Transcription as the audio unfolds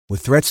With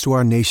threats to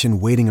our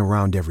nation waiting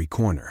around every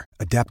corner,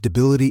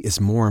 adaptability is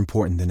more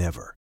important than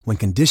ever. When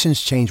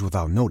conditions change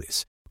without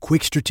notice,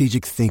 quick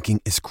strategic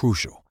thinking is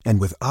crucial.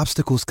 And with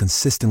obstacles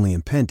consistently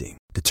impending,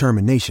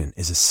 determination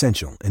is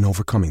essential in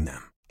overcoming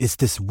them. It's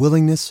this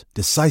willingness,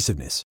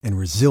 decisiveness, and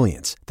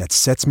resilience that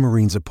sets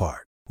Marines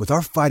apart. With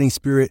our fighting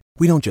spirit,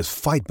 we don't just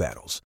fight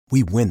battles,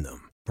 we win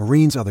them.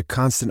 Marines are the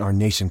constant our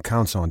nation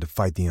counts on to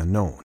fight the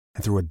unknown.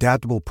 And through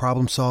adaptable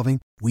problem solving,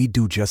 we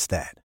do just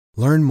that.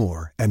 Learn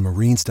more at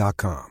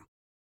marines.com.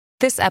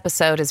 This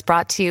episode is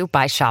brought to you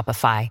by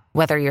Shopify.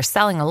 Whether you're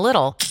selling a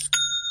little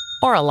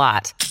or a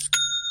lot,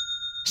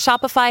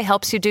 Shopify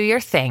helps you do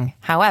your thing,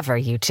 however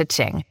you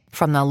cha-ching.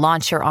 From the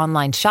launch your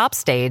online shop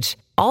stage,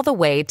 all the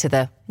way to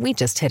the we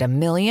just hit 1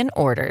 million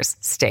orders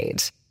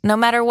stage. No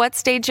matter what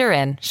stage you're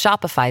in,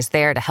 Shopify's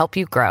there to help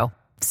you grow.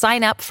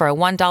 Sign up for a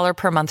 $1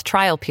 per month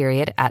trial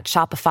period at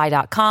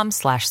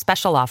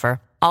shopify.com/special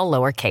offer, all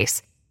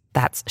lowercase.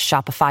 That's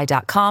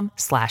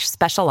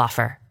shopify.com/special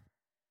offer.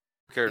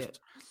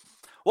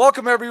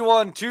 Welcome,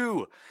 everyone,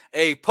 to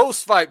a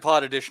post-fight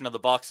pod edition of the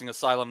Boxing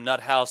Asylum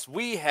Nut House.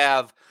 We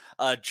have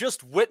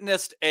just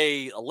witnessed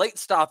a late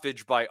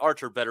stoppage by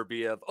Artur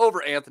Beterbiev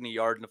over Anthony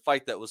Yarde in a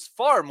fight that was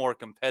far more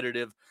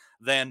competitive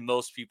than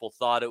most people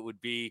thought it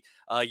would be.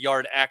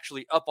 Yarde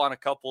actually up on a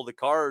couple of the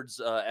cards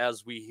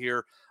as we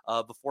hear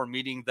before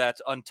meeting that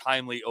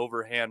untimely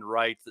overhand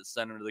right that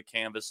sent him to the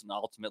canvas and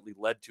ultimately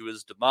led to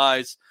his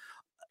demise.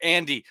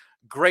 Andy,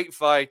 great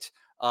fight.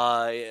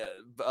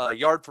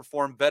 Yarde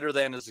performed better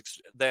than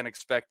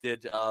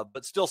expected,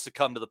 but still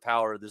succumbed to the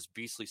power of this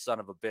beastly son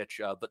of a bitch.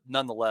 But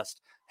nonetheless,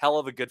 hell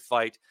of a good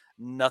fight.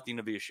 Nothing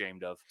to be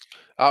ashamed of.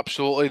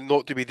 Absolutely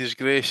not to be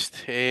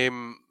disgraced.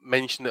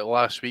 Mentioned it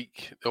last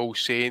week, the old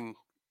saying,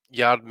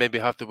 Yarde maybe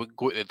have to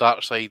go to the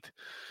dark side.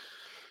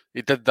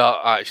 He did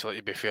that, actually,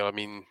 to be fair. I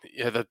mean,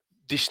 he had a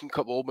decent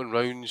couple of open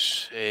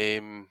rounds,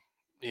 and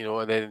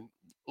then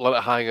let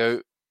it hang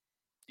out.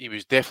 He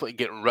was definitely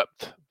getting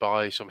ripped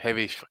by some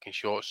heavy fucking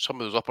shots.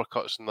 Some of those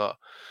uppercuts and that.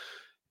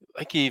 I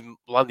think he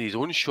landed his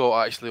own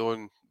shot, actually,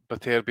 on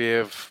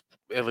Beterbiev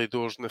early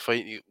doors in the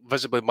fight. He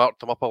visibly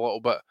marked him up a little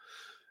bit.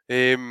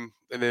 And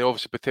then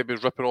obviously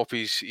Beterbiev ripping off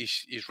his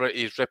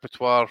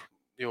repertoire,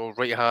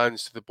 right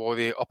hands to the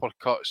body,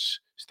 uppercuts,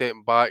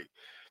 stepping back.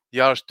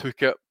 Yarde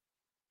took it.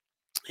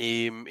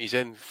 He's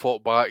then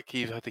fought back.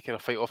 He had to kind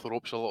of fight off the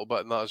ropes a little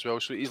bit in that as well.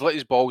 So he's let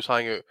his balls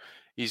hang out.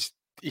 He's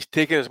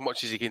taken as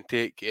much as he can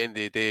take at the end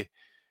of the day.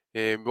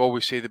 We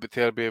always say that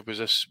Beterbiev was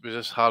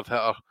this hard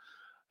hitter.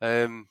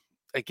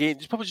 Again,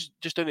 it's probably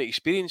just down to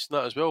experience in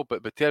that as well.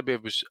 But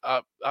Beterbiev was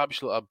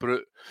absolutely a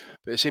brute.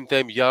 But at the same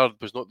time,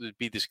 Yarde was not to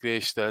be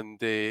disgraced, and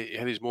he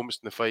had his moments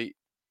in the fight.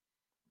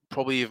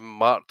 Probably even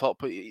marked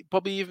up,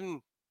 probably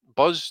even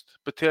buzzed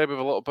Beterbiev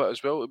a little bit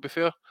as well, to be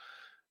fair.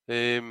 But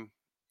in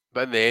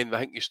the end,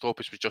 I think his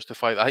stoppage was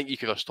justified. I think he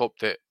could have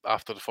stopped it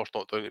after the first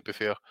knockdown, to be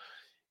fair.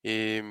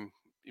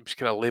 He was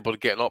kind of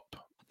laboured getting up.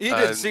 He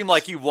didn't seem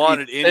like he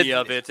wanted any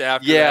of it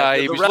after that. Yeah,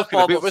 he the was ref looking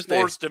a bit, almost wasn't he?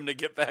 forced him to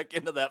get back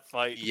into that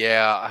fight.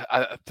 Yeah,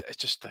 it's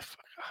just,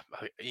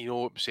 you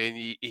know what I'm saying?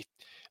 He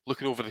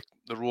looking over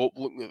the rope,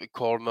 looking at the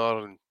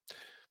corner, and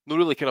not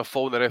really kind of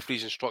following the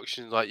referee's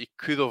instructions. Like, you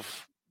could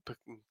have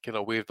kind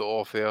of waved it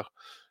off there.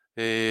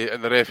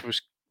 And the ref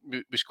was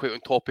quite on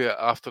top of it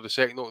after the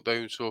second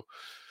knockdown. So,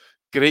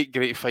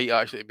 great fight,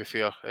 actually, to be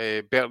fair.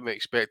 Better than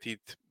expected.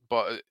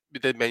 But we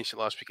did mention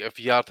last week, if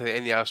Yarde had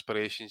any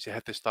aspirations, he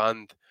had to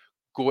stand,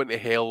 go into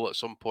hell at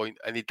some point,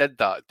 and he did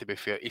that, to be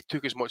fair. He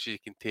took as much as he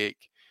can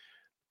take.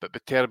 But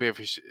Beterbiev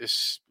is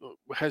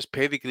his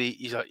pedigree,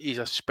 he's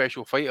a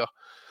special fighter.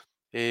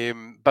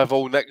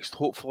 Bivol next,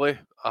 hopefully.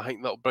 I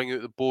think that'll bring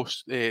out the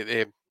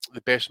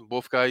best in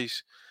both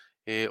guys.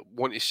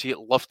 Want to see it,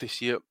 love to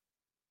see it.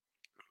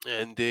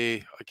 And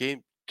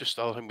again, just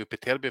the other thing with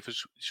Beterbiev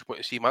is just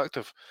want to see him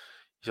active.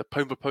 He's a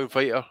pound-for-pound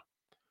fighter,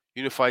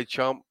 unified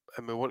champ,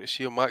 and we want to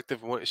see him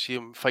active. We want to see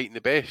him fighting the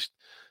best.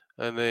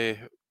 And if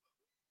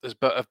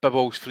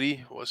Bivol's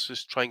free, let's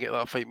just try and get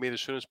that fight made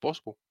as soon as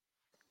possible.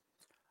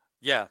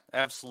 Yeah,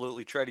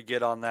 absolutely. Try to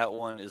get on that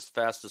one as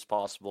fast as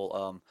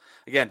possible.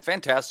 Again,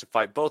 fantastic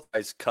fight. Both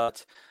guys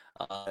cut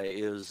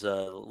is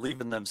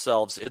leaving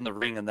themselves in the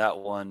ring in that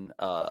one.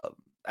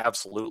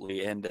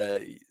 Absolutely. And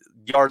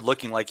Yarde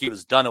looking like he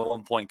was done at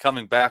one point,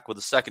 coming back with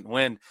a second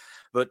win.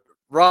 But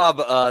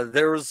Rob,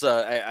 there was,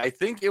 I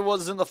think it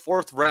was in the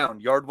fourth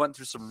round, Yarde went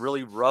through some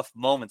really rough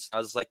moments. I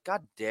was like,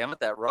 God damn it,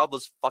 that Rob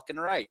was fucking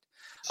right.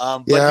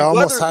 But yeah, I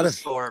almost had it.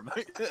 Storm.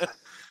 But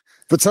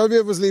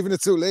Beterbiev was leaving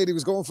it too late. He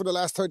was going for the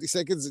last 30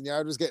 seconds and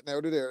Yarde was getting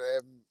out of there.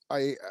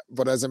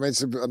 But as I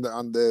mentioned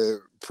on the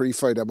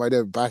pre-fight, I might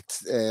have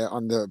backed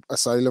on the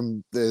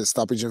Asylum, the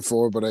stoppage in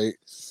 4, but I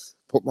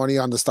put money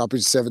on the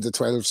stoppage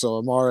 7-12, so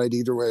I'm all right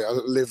either way.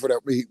 I'll live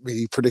without me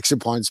prediction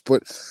points.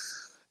 But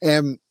I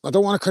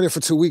don't want to kind of for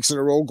 2 weeks in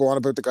a row go on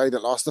about the guy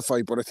that lost the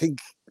fight, but I think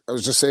I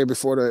was just saying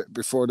before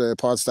the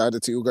pod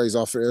started to you guys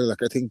off air,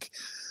 like I think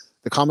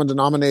the common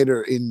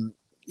denominator in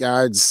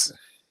Yarde's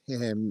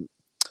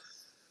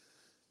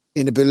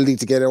inability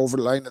to get over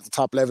the line at the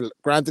top level,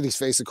 granted he's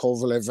facing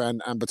Kovalev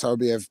and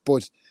Beterbiev,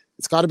 but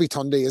it's got to be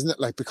Tunde, isn't it?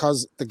 Like,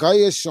 because the guy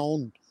has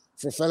shown,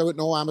 for a fellow with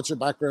no amateur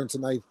background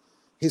tonight,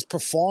 his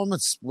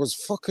performance was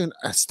fucking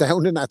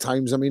astounding at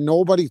times. I mean,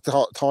 nobody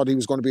thought he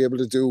was going to be able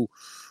to do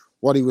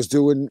what he was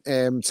doing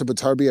to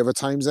Beterbiev at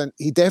times, and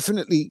he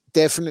definitely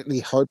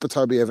hurt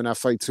Beterbiev in that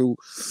fight too.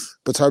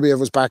 Beterbiev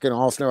was backing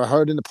off. Now, I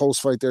heard in the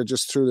post fight there,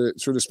 just through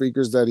the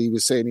speakers, that he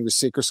was saying he was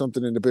sick or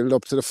something in the build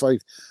up to the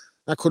fight.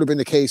 That could have been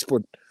the case,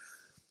 but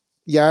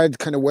Yarde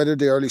kind of weathered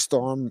the early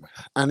storm,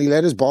 and he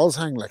let his balls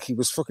hang. Like, he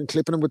was fucking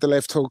clipping him with the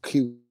left hook.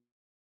 He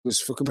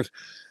was fucking. But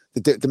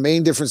the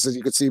main difference that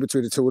you could see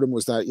between the two of them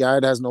was that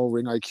Yarde has no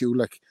ring IQ.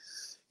 Like,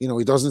 you know,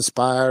 he doesn't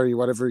spar,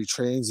 whatever he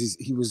trains.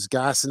 He was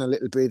gassing a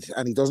little bit,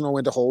 and he doesn't know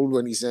when to hold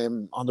when he's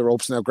on the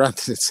ropes. Now,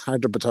 granted, it's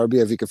hard to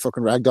Beterbiev. He could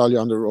fucking ragdoll you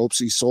on the ropes.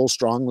 He's so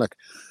strong, like.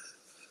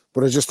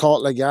 But I just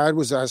thought, like, Yarde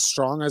was as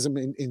strong as him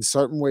in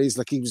certain ways.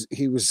 Like, he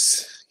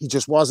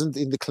just wasn't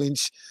in the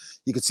clinch.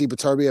 You could see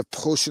Beterbiev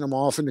pushing him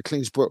off in the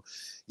clinch, but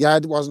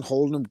Yarde wasn't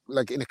holding him,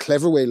 like, in a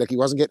clever way. Like, he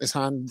wasn't getting his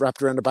hand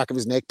wrapped around the back of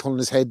his neck, pulling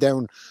his head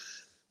down,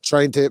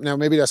 trying to. Now,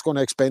 maybe that's going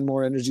to expend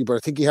more energy, but I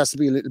think he has to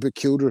be a little bit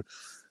cuter.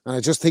 And I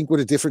just think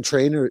with a different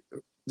trainer,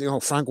 you know,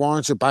 Frank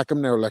Warren should back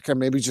him now, like, and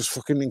maybe just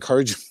fucking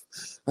encourage him.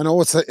 I know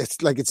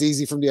it's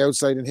easy from the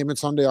outside, and him and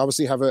Tunde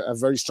obviously have a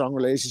very strong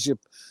relationship.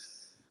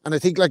 And I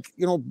think, like,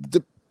 you know,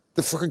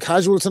 the fucking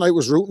casual tonight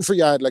was rooting for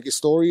Yarde, like his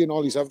story and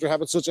all. He's after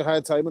having such a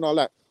hard time and all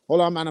that.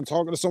 Hold on, man, I'm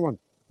talking to someone.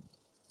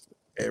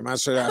 Hey,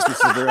 man's trying to ask me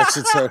for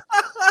directions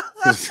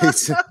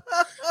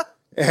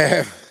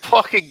to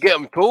fucking get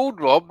him told,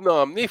 Rob.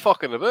 No, I'm not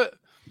fucking a bit.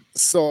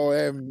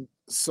 So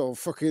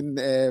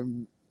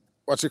fucking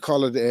what you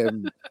call it?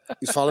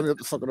 He's following me up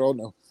the fucking road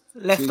now.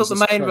 Left up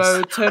the main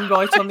road, turn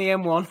right on the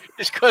M1.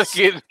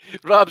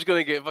 Rob's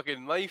gonna get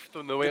fucking knifed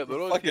on the way up the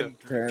road. Fucking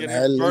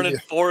burning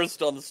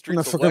forest on the street.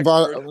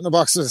 I'm in a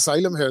box of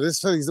asylum here. This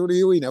fella's what are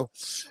you know?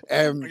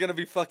 We're gonna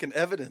be fucking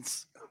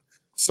evidence.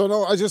 So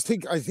no, I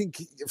think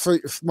for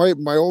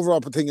my overall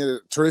opinion, a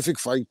terrific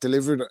fight,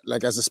 delivered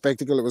like as a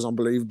spectacle. It was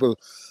unbelievable,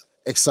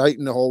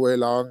 exciting the whole way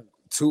along.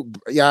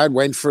 Yarde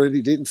went for it.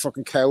 He didn't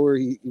fucking cower.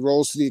 He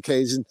rose to the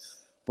occasion.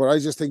 But I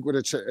just think with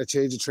a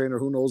change of trainer,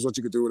 who knows what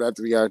you could do with that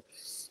to the Yarde.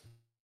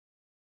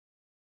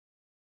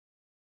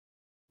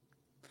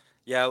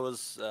 Yeah, it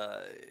was.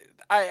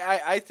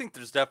 I think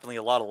there's definitely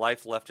a lot of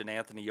life left in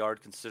Anthony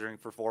Yarde, considering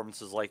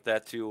performances like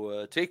that.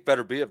 To take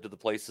Beterbiev to the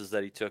places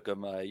that he took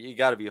him, you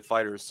got to be a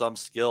fighter of some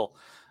skill.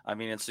 I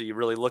mean, and so you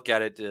really look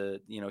at it.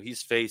 You know,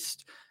 he's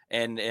faced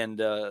and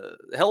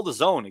held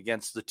his own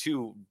against the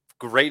two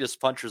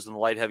greatest punchers in the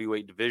light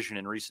heavyweight division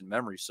in recent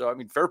memory. So, I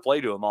mean, fair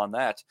play to him on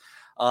that.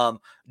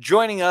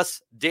 Joining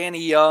us,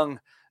 Danny Young.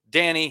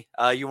 Danny,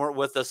 you weren't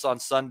with us on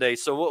Sunday.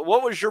 So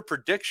what was your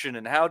prediction,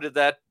 and how did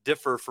that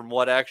differ from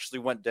what actually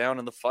went down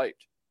in the fight?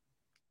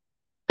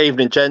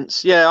 Evening,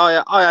 gents.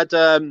 Yeah, I had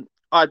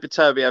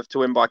Beterbiev to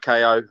win by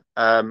KO.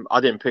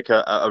 I didn't pick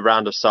a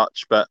round as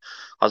such, but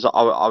I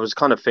was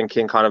kind of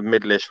thinking kind of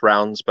middle-ish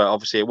rounds, but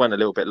obviously it went a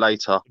little bit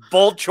later.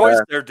 Bold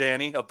choice there,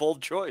 Danny. A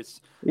bold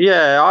choice.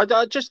 Yeah,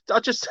 I just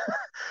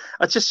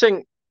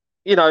think,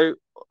 you know,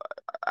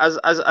 as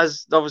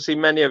obviously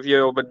many of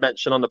you have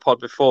mentioned on the pod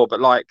before,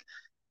 but like,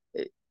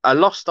 a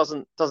loss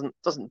doesn't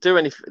do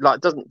any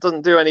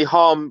doesn't do any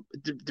harm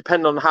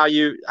depending on how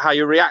you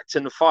react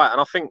in the fight. And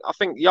I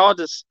think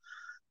Yarde's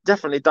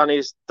definitely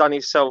done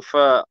himself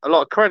a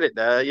lot of credit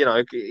there. You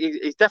know,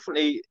 he's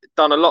definitely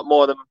done a lot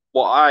more than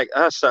what I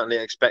certainly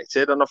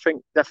expected, and I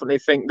definitely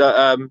think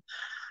that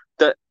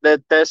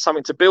that there's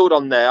something to build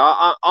on there.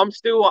 I'm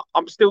still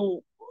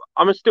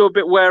a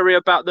bit wary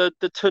about the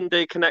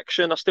Tunde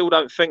connection. I still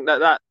don't think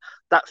that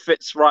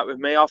fits right with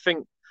me. I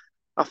think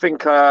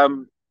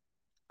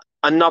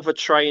another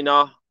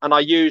trainer, and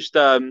I used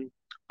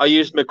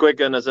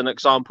McGuigan as an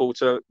example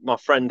to my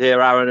friend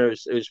here, Aaron,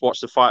 who's watched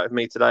the fight with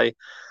me today.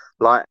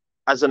 Like,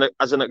 as an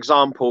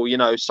example, you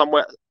know,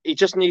 somewhere he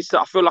just needs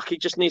to. I feel like he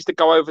just needs to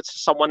go over to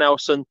someone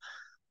else and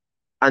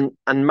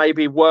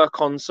maybe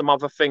work on some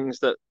other things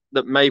that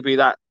maybe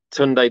that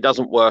Tunde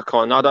doesn't work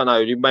on. I don't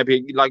know.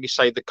 Maybe, like you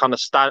say, the kind of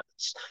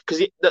stats,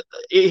 because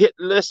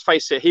let's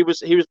face it, he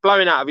was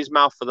blowing out of his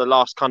mouth for the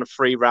last kind of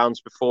 3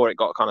 rounds before it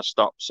got kind of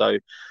stopped. So.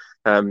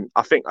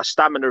 I think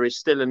stamina is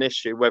still an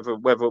issue,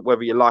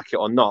 whether you like it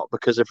or not,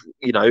 because of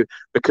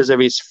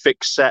his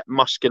thick set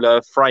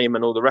muscular frame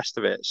and all the rest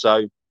of it.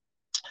 So,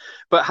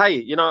 but hey,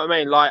 you know what I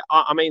mean? Like,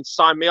 I mean,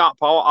 sign me up.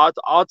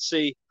 I'd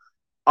see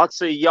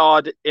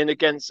Yarde in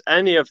against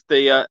any of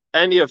the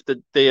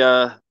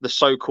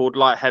so-called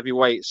light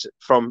heavyweights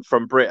from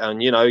Britain.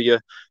 You know, your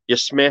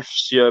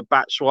Smiths, your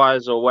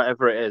Batchwise, or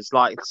whatever it is.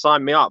 Like,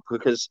 sign me up,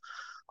 because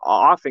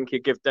I think you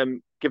give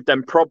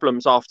them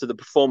problems after the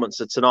performance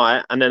of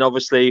tonight. And then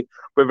obviously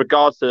with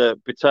regards to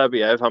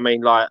Beterbiev, I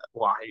mean, like,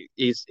 wow,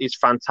 he's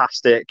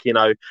fantastic. You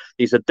know,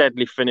 he's a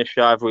deadly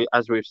finisher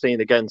as we've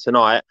seen again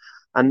tonight.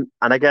 And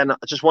again, I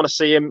just want to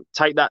see him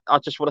take that. I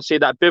just want to see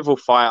that Bivol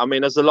fight. I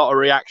mean, there's a lot of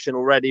reaction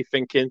already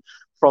thinking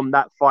from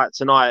that fight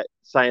tonight,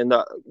 saying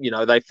that, you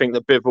know, they think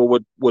that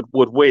Bivol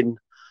would win.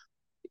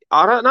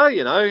 I don't know.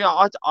 You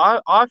know,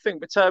 I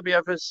think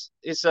Beterbiev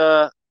is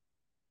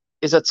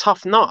is a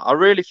tough nut. I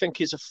really think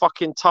he's a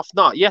fucking tough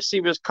nut. Yes,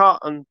 he was cut,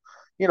 and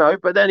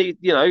but then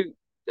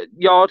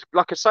Yarde,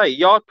 like I say,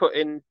 Yarde put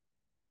in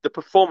the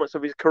performance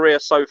of his career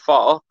so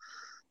far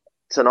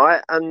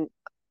tonight, and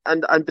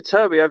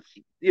Beterbiev,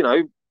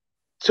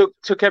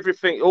 took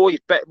everything, all his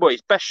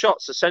best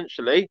shots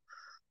essentially,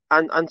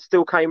 and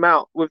still came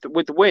out with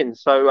the win.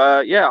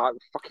 So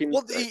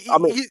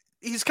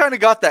he's kind of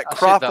got that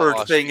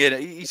Crawford thing in it.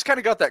 He's kind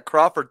of got that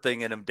Crawford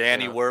thing in him,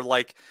 Danny, where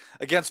like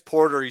against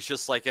Porter, he's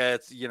just like,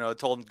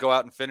 told him to go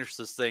out and finish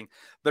this thing.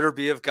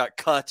 Beterbiev got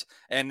cut,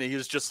 and he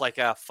was just like,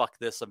 fuck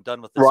this, I'm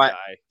done with this guy.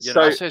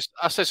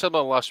 I said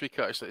something last week,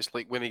 actually. It's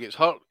like when he gets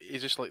hurt,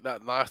 he's just like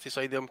that nasty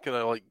side of him, kind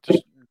of like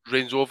just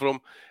reigns over him,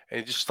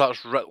 and he just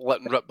starts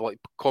letting rip like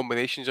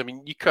combinations. I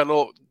mean, you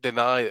cannot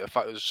deny the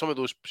fact that some of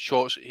those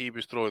shots that he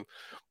was throwing,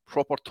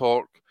 proper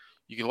torque.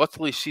 You can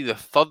literally see the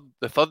thud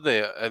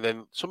there, and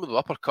then some of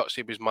the uppercuts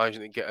he was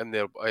managing to get in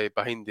there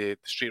behind the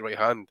straight right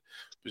hand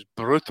was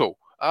brutal,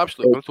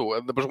 absolutely brutal.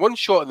 And there was one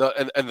shot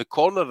in the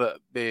corner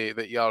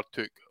that Yarde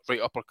took,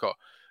 right uppercut.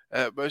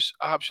 It was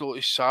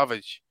absolutely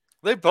savage.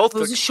 They both.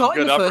 There was a shot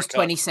in the first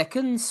 20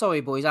 seconds.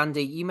 Sorry, boys.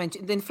 Andy, you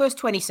mentioned in the first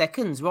 20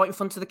 seconds, right in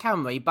front of the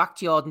camera, he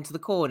backed Yarde into the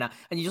corner,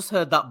 and you just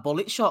heard that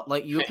bullet shot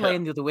like you were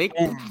playing the other week.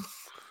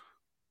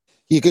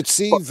 You could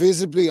see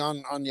visibly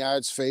on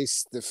Yarde's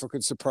face the fucking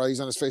surprise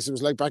on his face. It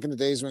was like back in the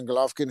days when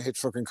Golovkin hit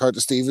fucking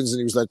Curtis Stevens, and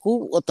he was like, "Whoa,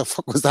 what the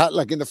fuck was that?"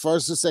 Like in the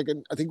first or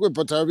second, I think when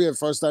Beterbiev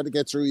first started to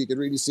get through, you could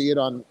really see it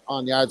on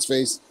Yarde's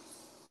face.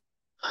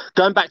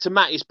 Going back to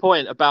Matty's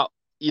point about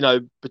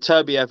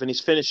Beterbiev and his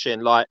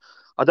finishing, like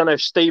I don't know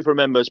if Steve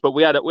remembers, but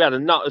we had a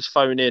Nutters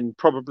phone in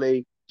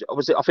probably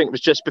I think it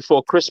was just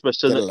before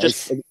Christmas, and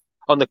just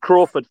on the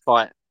Crawford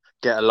fight.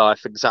 Get a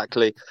life,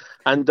 exactly.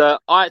 And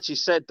I actually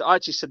said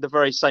the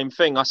very same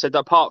thing. I said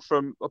apart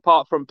from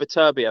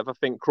Beterbiev, I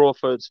think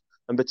Crawford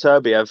and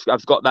Beterbiev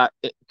have got that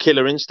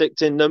killer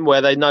instinct in them where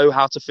they know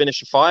how to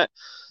finish a fight.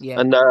 Yeah.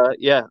 And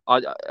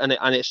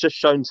and it's just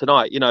shown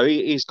tonight.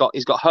 He's got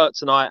hurt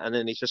tonight, and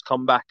then he's just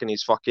come back and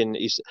he's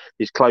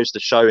closed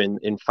the show in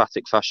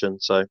emphatic fashion.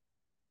 So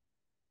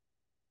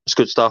it's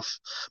good stuff.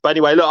 But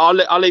anyway, look,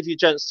 I'll leave you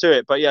gents to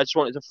it. But yeah, I just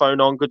wanted to phone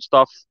on. Good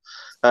stuff.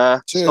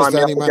 Cheers,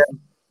 Danny, man.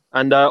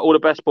 And all the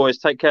best, boys.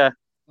 Take care.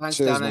 Thanks,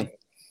 cheers, Danny. Man.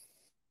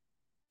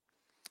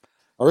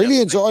 I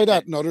really enjoy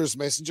that Nutters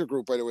Messenger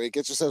group, by the way.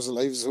 Get yourselves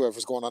alive as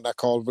whoever's going on that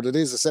call. But it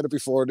is, I said it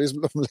before, it is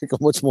like a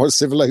much more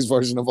civilized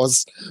version of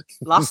us.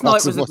 Last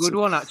night was a good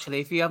one, actually.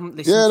 If you haven't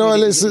listened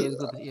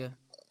to it,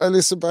 I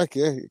listen back,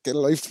 Get a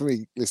life for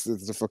me listening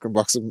to the fucking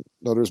Boxing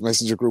Nutters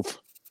Messenger group.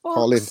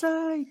 Call in.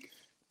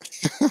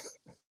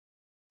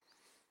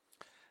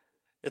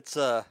 It's,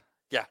 So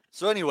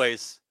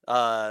anyways,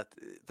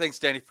 thanks,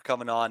 Danny, for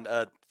coming on.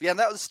 And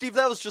that was Steve.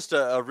 That was just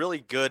a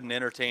really good and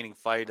entertaining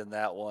fight in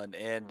that one,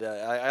 and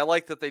I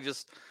like that they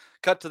just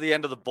cut to the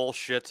end of the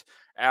bullshit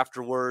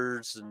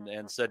afterwards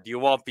and said, "Do you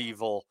want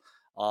Bivol?"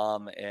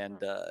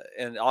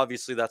 And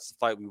obviously that's the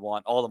fight we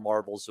want. All the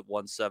marbles at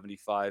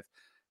 175.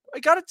 I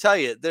got to tell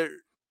you,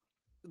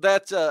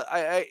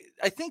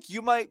 I think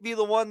you might be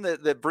the one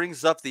that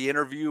brings up the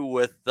interview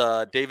with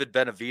David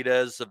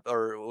Benavidez,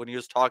 or when he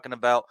was talking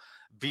about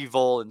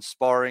Bivol and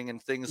sparring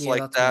and things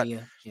like that.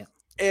 Yeah.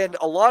 And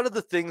a lot of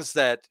the things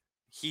that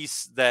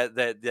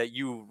that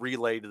you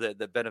relayed that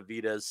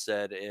Benavidez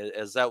said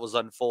as that was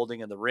unfolding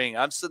in the ring,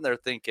 I'm sitting there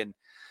thinking,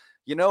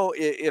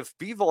 if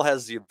Bivol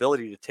has the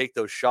ability to take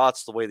those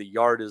shots the way the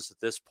Yarde is at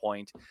this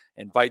point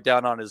and bite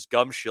down on his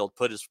gum shield,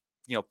 put his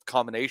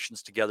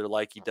combinations together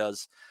like he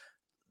does,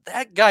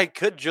 that guy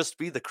could just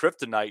be the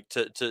kryptonite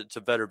to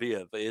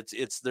Beterbiev.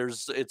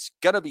 It's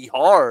gonna be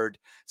hard.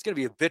 It's gonna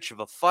be a bitch of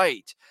a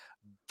fight,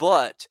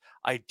 but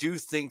I do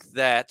think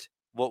that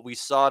what we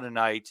saw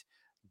tonight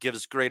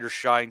gives greater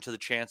shine to the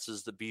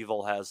chances that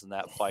Bivol has in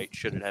that fight,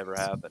 should it ever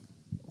happen.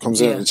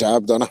 Comes in a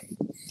jab, doesn't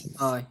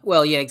it?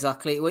 Well, yeah,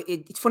 exactly.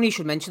 It's funny you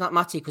should mention that,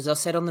 Matty, because I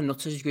said on the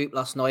Nutters group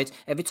last night,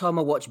 every time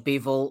I watch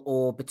Bivol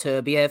or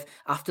Beterbiev,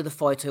 after the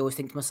fight, I always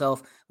think to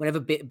myself, whenever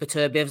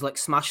Beterbiev's like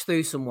smash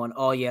through someone,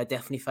 oh yeah,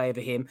 definitely favour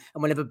him.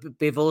 And whenever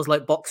Bivol's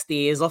like boxed the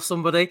ears off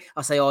somebody,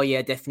 I say, oh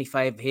yeah, definitely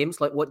favour him.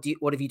 It's like, what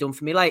have you done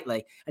for me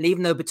lately? And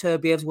even though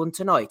Beterbiev's won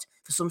tonight,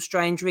 for some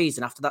strange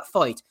reason, after that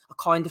fight, I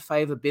kind of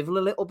favour Bivol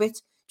a little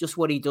bit. Just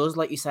what he does,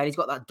 like you said, he's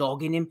got that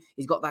dog in him,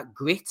 he's got that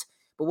grit.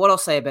 But what I'll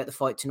say about the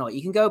fight tonight,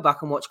 you can go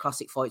back and watch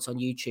classic fights on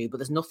YouTube, but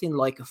there's nothing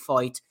like a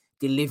fight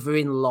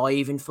delivering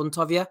live in front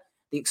of you.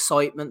 The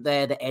excitement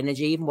there, the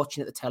energy, even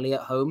watching at the telly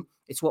at home,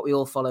 it's what we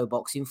all follow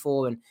boxing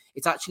for. And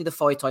it's actually the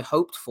fight I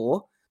hoped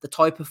for, the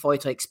type of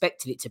fight I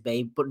expected it to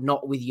be, but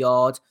not with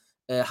Yarde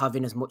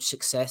having as much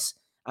success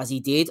as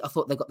he did. I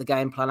thought they got the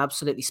game plan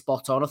absolutely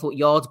spot on. I thought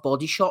Yarde's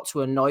body shots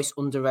were a nice,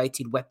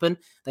 underrated weapon.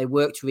 They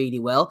worked really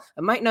well.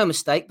 And make no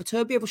mistake,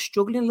 Beterbiev was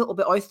struggling a little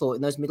bit, I thought,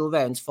 in those middle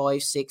rounds,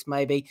 5, 6,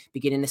 maybe,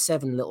 beginning of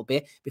 7 a little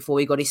bit, before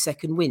he got his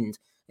second wind.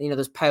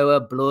 There's power,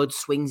 blood,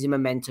 swings in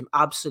momentum,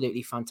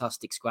 absolutely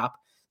fantastic scrap.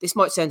 This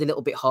might sound a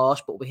little bit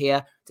harsh, but we're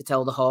here to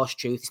tell the harsh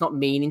truth. It's not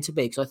meaning to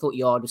be, because I thought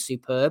Yarde was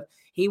superb.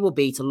 He will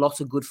beat a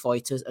lot of good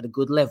fighters at a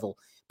good level.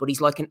 but he's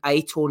like an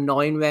 8 or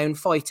 9 round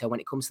fighter when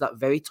it comes to that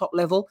very top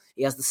level.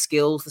 He has the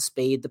skills, the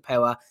speed, the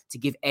power to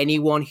give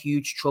anyone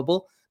huge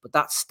trouble. But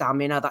that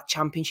stamina, that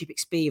championship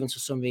experience for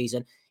some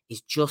reason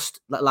is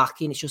just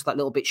lacking. It's just that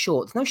little bit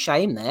short. There's no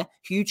shame there.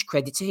 Huge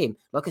credit to him.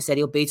 Like I said,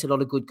 he'll beat a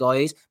lot of good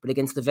guys, but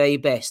against the very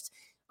best,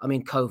 I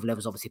mean, Kovalev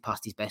was obviously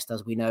past his best,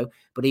 as we know,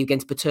 but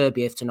against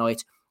Beterbiev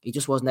tonight, he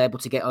just wasn't able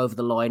to get over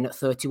the line at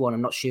 31.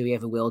 I'm not sure he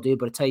ever will do,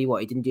 but I tell you what,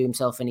 he didn't do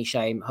himself any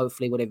shame.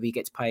 Hopefully, whatever he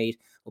gets paid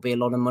will be a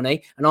lot of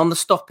money. And on the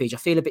stoppage, I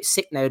feel a bit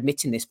sick now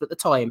admitting this, but at the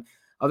time,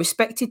 I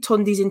respected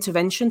Tunde's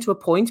intervention to a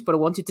point, but I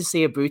wanted to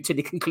see a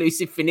brutally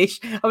conclusive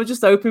finish. I was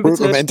just hoping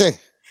Beterbiev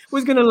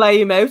was going to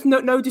lay him out.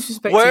 No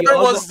disrespect Where to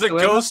Yarde was the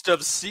whatsoever. ghost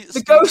of Steve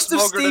Steve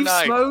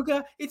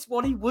Smoger? It's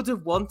what he would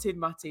have wanted,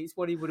 Matty. It's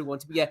what he would have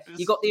wanted. But yeah,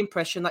 you got the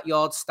impression that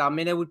Yarde's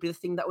stamina would be the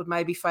thing that would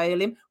maybe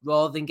fail him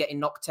rather than getting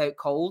knocked out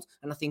cold.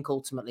 And I think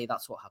ultimately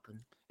that's what happened.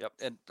 Yep.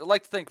 And I'd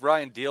like to thank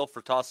Ryan Deal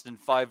for tossing in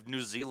 5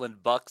 New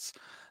Zealand bucks.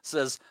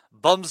 Says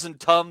bums and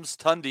tums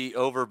Tunde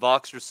over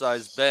boxer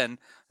size Ben.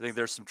 I think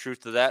there's some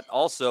truth to that.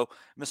 Also,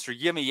 Mr.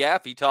 Yimmy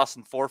Yappy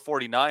tossing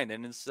 449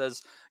 in and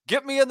says,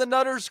 get me in the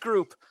Nutters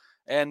group.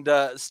 And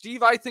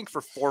Steve, I think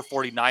for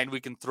 449 we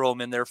can throw him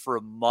in there for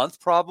a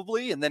month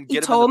probably, and then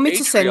get him in the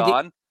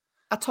Patreon.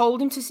 I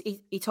told him to.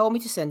 He told me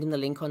to send him the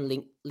link on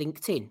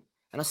LinkedIn,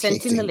 and I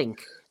sent him the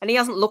link, and he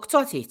hasn't looked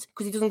at it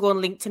because he doesn't go on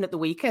LinkedIn at the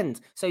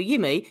weekend. So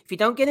Yimmy, if you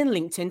don't get in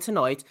LinkedIn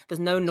tonight, there's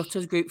no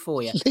Nutters group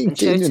for you. And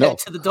shout out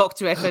to the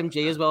Dr.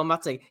 FMG as well,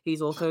 Matty.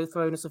 He's also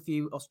thrown us a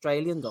few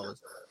Australian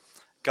dollars.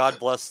 God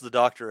bless the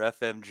Dr.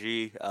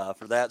 FMG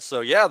for that.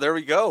 So yeah, there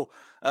we go.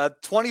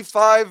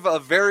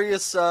 25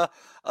 various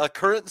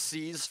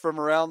currencies from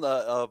around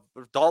the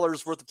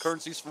dollars worth of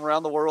currencies from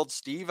around the world.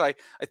 Steve, I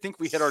think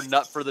we hit our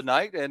nut for the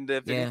night, and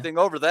if anything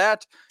over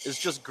that is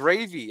just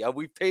gravy.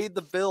 We paid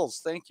the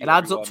bills. Thank you. It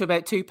adds up to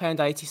about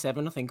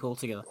 £2.87, I think,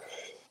 altogether.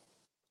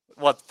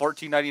 What,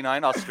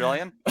 $14.99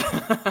 Australian?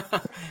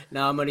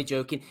 No, I'm only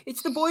joking.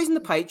 It's the boys in the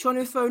Patreon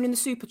who are throwing in the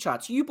super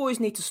chats. You boys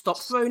need to stop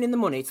throwing in the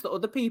money. It's the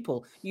other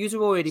people. Yous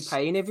are already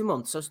paying every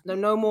month, so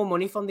no more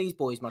money from these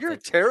boys, Matty. You're a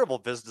terrible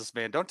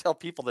businessman. Don't tell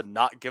people to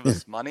not give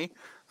us money.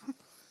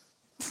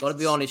 Gotta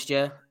be honest,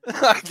 yeah.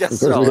 I guess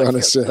so. Gotta be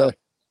honest, yeah.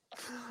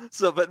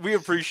 So, but we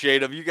appreciate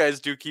them. You guys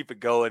do keep it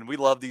going. We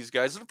love these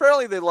guys, and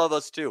apparently they love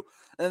us too.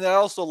 And they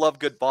also love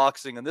good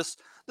boxing. And this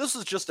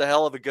is just a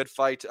hell of a good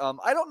fight.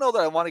 I don't know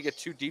that I want to get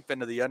too deep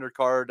into the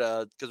undercard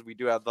because we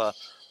do have a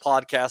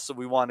podcast that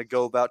we want to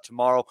go about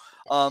tomorrow.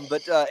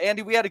 But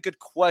Andy, we had a good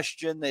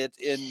question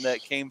that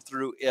came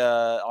through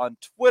on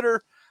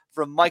Twitter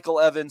from Michael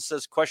Evans.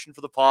 Says, question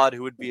for the pod: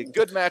 who would be a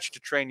good match to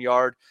train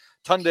Yarde?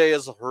 Tunde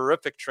is a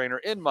horrific trainer,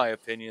 in my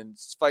opinion.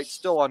 This fight's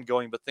still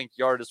ongoing, but think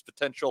Yarde has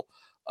potential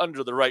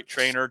under the right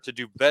trainer to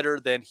do better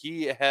than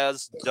he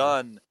has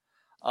done.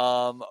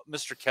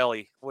 Mr.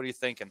 Kelly, what are you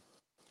thinking?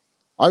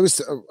 I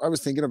was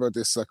thinking about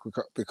this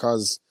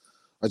because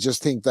I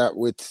just think that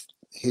with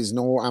his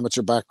no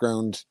amateur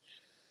background,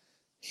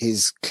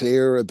 his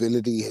clear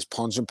ability, his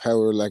punching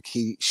power, like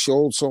he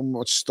showed so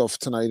much stuff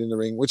tonight in the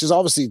ring, which is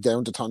obviously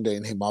down to Tunde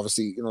and him.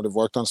 Obviously, they've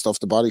worked on stuff,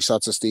 the body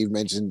shots as Steve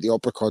mentioned, the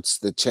uppercuts,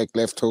 the check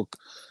left hook.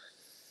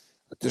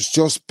 There's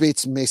just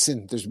bits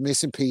missing. There's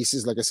missing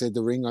pieces. Like I said,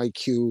 the ring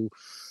IQ,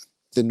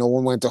 the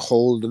knowing when to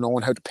hold, the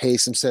knowing how to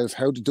pace himself,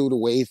 how to do the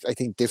weight, I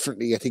think,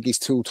 differently. I think he's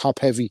too top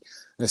heavy.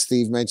 As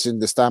Steve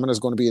mentioned, the stamina is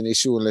going to be an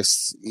issue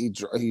unless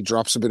he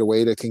drops a bit of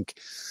weight, I think,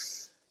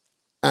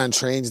 and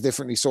trains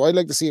differently. So I'd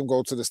like to see him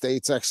go to the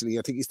States, actually.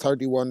 I think he's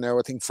 31 now.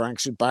 I think Frank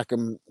should back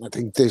him. I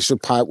think they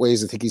should part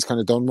ways. I think he's kind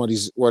of done what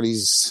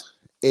he's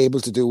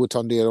able to do with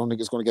Tunde. I don't think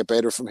it's going to get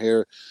better from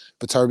here.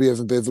 Beterbiev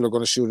and Bivol are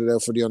going to shoot it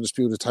out for the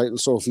undisputed title.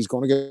 So if he's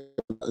going to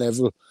get that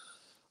level,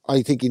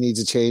 I think he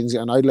needs a change,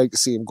 and I'd like to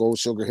see him go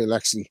Sugar Hill,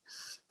 actually.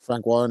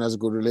 Frank Warren has a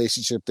good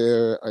relationship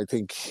there. I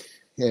think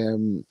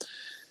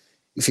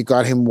if you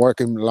got him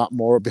working a lot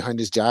more behind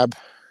his jab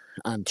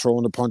and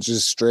throwing the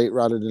punches straight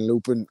rather than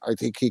looping, I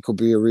think he could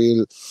be a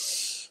real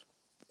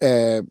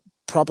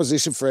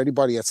proposition for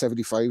anybody at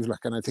 75.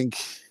 And I think,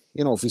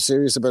 if he's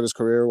serious about his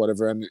career or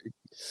whatever,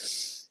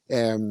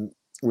 and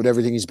with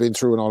everything he's been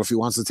through and all, if he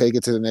wants to take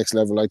it to the next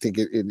level, I think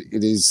it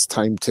is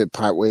time to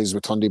part ways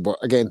with Tunde. But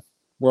again,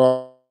 we're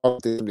all on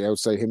the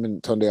outside. Him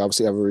and Tunde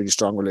obviously have a really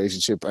strong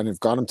relationship and have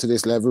got him to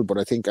this level. But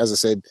I think, as I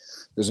said,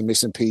 there's a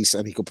missing piece,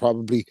 and he could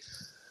probably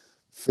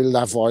fill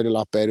that void a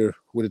lot better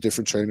with a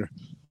different trainer.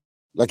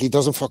 Like, he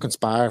doesn't fucking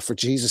spar, for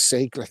Jesus'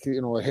 sake. Like,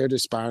 I hear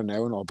this sparring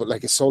now and all, but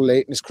like, it's so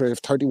late in his career,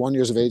 31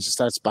 years of age to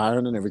start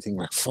sparring and everything.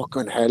 Like,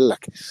 fucking hell.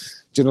 Like,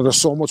 there's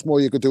so much more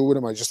you could do with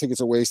him. I just think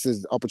it's a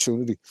wasted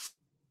opportunity.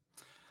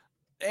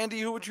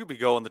 Andy, who would you be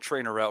going the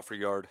trainer route for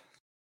Yarde?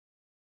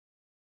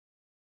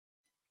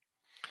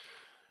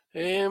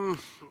 I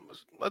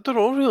don't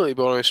know, really, to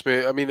be honest,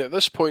 mate. I mean, at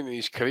this point in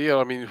his career,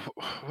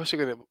 what's he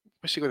going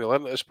to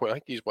learn at this point? I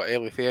think he's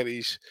early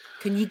 30s.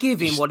 Can you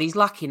give him what he's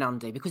lacking,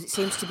 Andy? Because it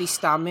seems to be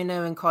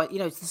stamina and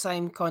it's the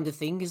same kind of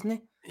thing, isn't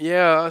it?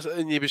 Yeah,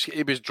 and he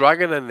was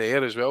dragging in the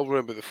air as well,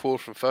 running about the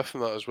 4th and 5th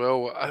and that as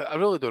well. I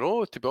really don't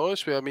know, to be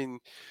honest with you. I mean,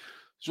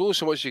 there's only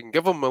so much you can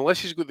give him unless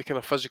he's got the kind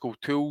of physical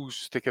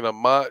tools to kind of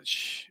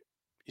match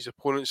his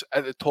opponents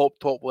at the top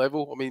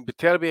level. I mean,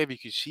 Beterbiev, you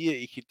could see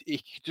it. He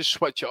could just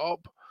switch it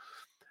up.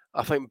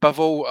 I think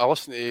Bivol, I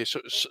listened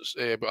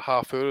to about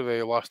half hour of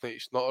the last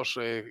night's Nutters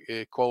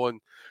call,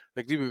 and I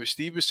agree with what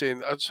Steve was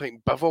saying. I just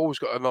think Bivol's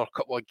got another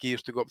couple of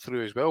gears to go up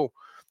through as well.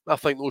 I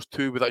think those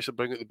two would actually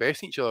bring out the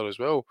best in each other as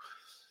well.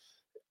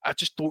 I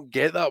just don't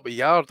get that with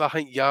Yarde. I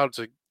think Yarde's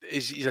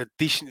he's a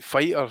decent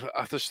fighter.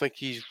 I just think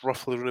he's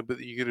roughly around about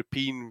the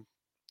European,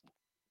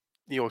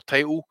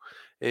 title.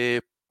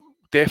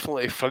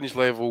 Definitely fringe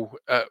level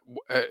at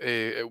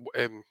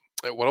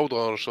World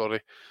Honor.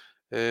 Sorry.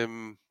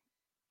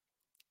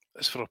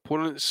 As for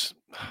opponents,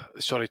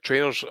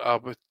 trainers, I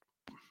would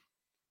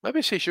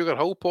maybe say Sugar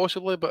Hill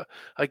possibly, but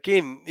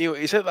again,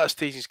 he's at that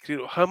stage in his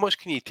career. How much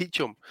can you teach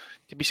him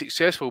to be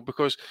successful?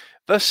 Because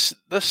this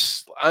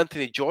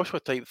Anthony Joshua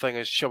type thing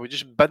is, shall we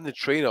just bin the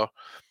trainer,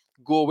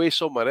 go away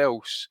somewhere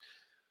else?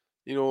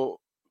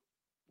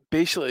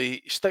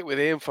 Basically stick with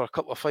them for a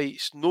couple of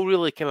fights. No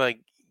really kind of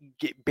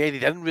get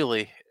buried in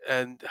really.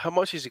 And how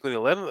much is he going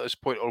to learn at this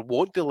point, or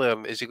want to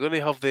learn? Is he going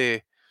to have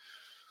the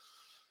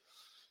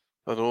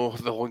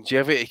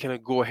longevity to kind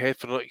of go ahead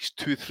for the next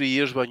 2-3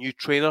 years with a new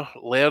trainer,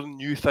 learn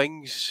new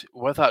things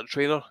with that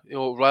trainer,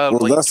 rather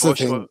than like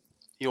Joshua,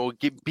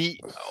 get beat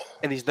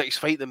in his next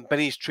fight and bin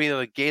his trainer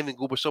again and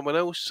go with someone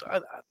else? I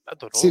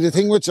don't know. See, the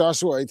thing with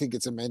Joshua, I think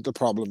it's a mental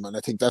problem, and I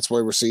think that's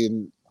why we're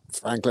seeing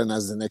Franklin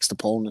as the next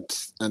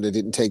opponent, and they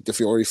didn't take the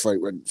Fury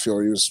fight when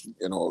Fury was,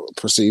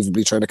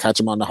 perceivably trying to catch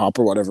him on the hop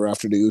or whatever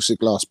after the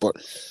Usyk loss. But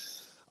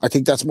I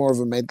think that's more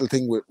of a mental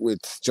thing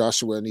with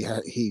Joshua, and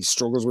he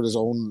struggles with his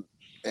own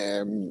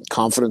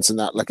confidence in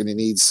that, and he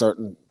needs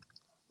certain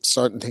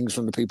things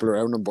from the people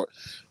around him. But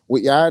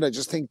with Yarde, I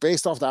just think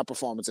based off that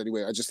performance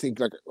anyway, I just think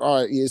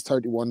he is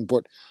 31,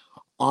 but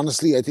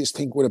honestly, I just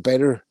think with a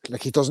better,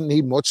 he doesn't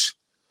need much.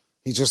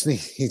 He just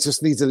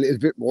needs a little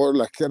bit more,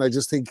 and I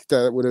just think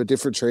that with a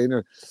different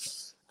trainer,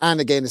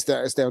 and again, it's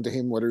down to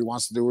him whether he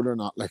wants to do it or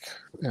not,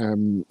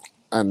 and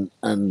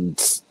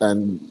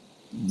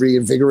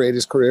reinvigorate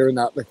his career in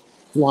that, if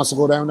he wants to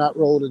go down that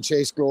road and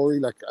chase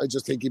glory, I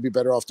just think he'd be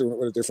better off doing it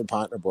with a different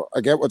partner. But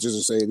I get what you're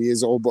saying. He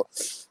is old, but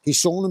he's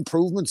shown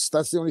improvements.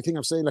 That's the only thing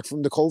I'm saying.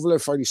 From the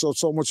Kovalev fight, he showed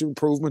so much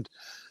improvement.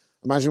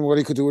 Imagine what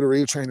he could do with a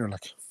real trainer,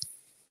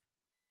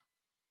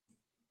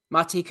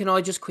 Matty, can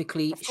I just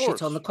quickly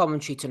shit on the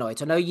commentary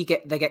tonight? I know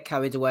they get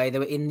carried away. They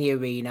were in the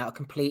arena. I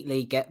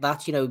completely get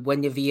that.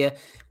 Whenever you're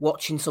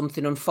watching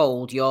something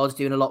unfold, Yarde's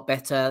doing a lot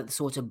better,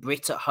 sort of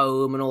Brit at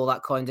home and all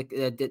that kind of,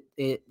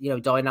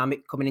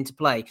 dynamic coming into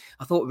play.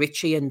 I thought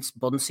Richie and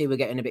Bunsey were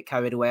getting a bit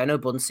carried away. I know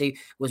Bunsey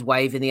was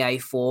waving the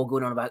A4,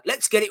 going on about,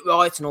 let's get it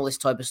right and all this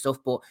type of stuff.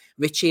 But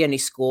Richie and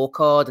his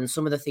scorecard and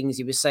some of the things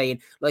he was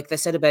saying, like they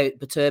said about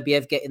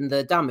Beterbiev getting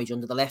the damage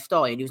under the left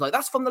eye. And he was like,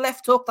 that's from the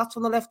left hook. That's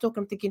from the left hook.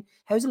 I'm thinking,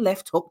 how's a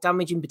left hook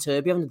damaging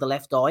Beterbiev under the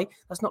left eye?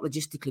 That's not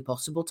logistically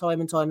possible time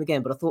and time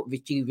again. But I thought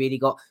Richie really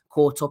got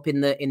caught up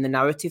in the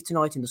narrative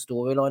tonight, in the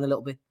storyline a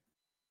little bit.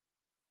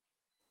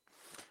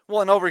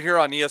 Well, and over here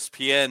on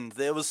ESPN,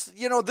 there was,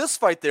 this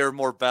fight they were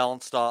more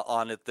balanced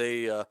on it.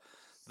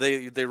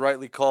 They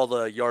rightly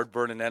called Yarde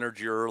burning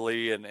energy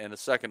early and a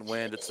second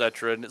wind,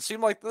 etc. And it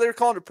seemed like they were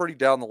calling it pretty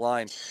down the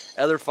line.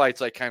 Other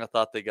fights, I kind of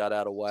thought they got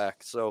out of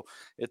whack. So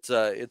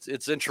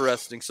it's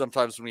interesting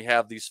sometimes when we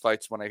have these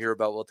fights when I hear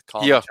about what the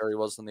commentary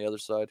was on the other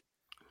side.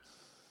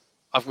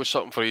 I've got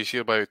something for you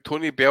here about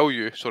Anthony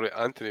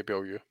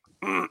Bellew,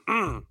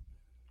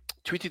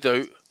 tweeted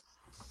out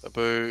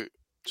about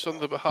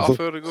half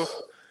hour ago.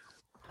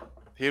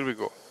 Here we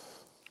go.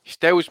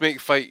 Styles make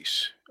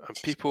fights, and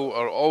people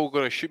are all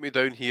going to shoot me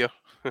down here.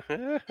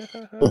 But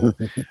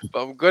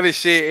I'm going to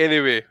say it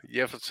anyway.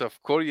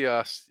 Of course you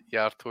asked,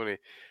 Tony.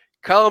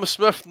 Callum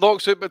Smith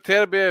knocks out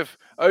Beterbiev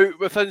out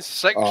within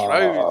 6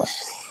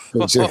 rounds.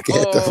 Would you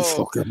get the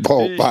fucking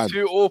ball, man? He's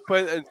too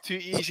open and too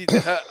easy to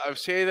hit. I've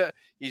said it.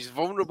 He's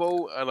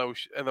vulnerable, and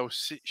I'll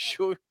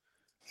show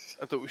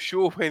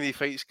when he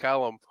fights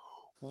Callum.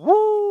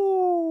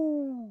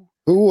 Woo!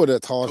 Who would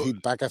have thought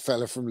he'd back a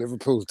fella from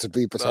Liverpool to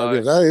beat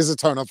Beterbiev? That is a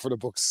turn up for the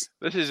books.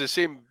 This is the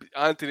same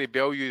Anthony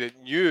Bellew that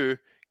knew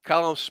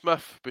Callum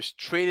Smith was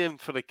training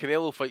for the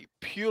Canelo fight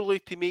purely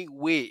to make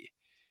weight,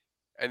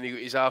 and he got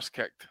his arse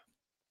kicked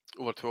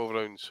over 12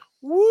 rounds.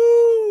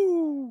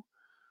 Woo!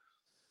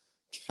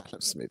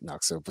 Callum Smith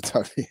knocks out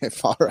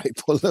Beterbiev. All right,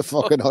 pull the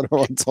fucking other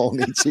one,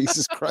 Tony.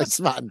 Jesus Christ,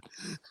 man.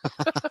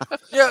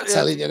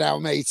 Telling you now,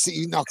 mate.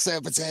 He knocks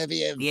out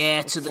Beterbiev.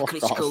 Yeah, to the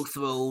Klitschko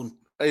throne.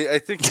 I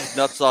think he's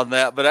nuts on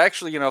that. But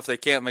actually, if they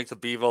can't make the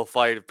Bivol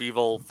fight, if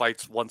Bivol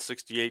fights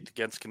 168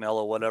 against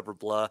Canelo, whatever,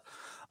 blah.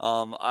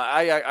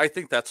 I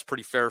think that's a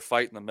pretty fair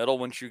fight in the middle.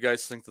 Wouldn't you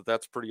guys think that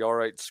that's pretty all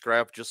right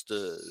scrap just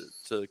to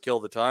kill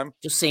the time?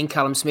 Just seeing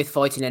Callum Smith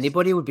fighting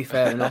anybody would be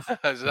fair enough.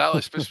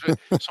 Exactly.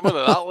 Someone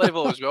at that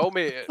level as well,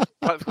 mate.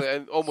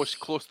 Practically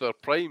almost close to their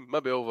prime,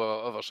 maybe over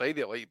other side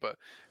of it. But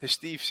as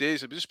Steve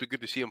says, it would just be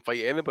good to see him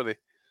fight anybody.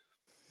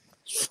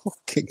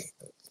 Fucking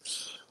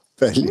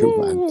value,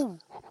 man.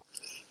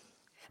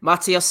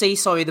 Matty, I see,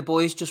 sorry, the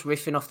boys just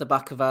riffing off the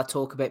back of our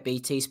talk about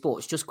BT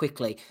Sports. Just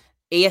quickly,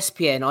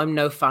 ESPN, I'm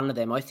no fan of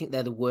them. I think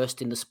they're the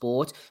worst in the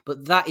sport.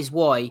 But that is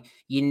why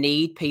you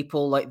need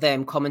people like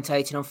them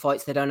commentating on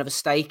fights they don't have a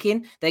stake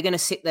in. They're going to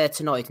sit there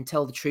tonight and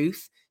tell the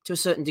truth to a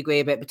certain degree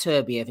about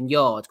Beterbiev and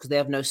Yarde because they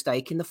have no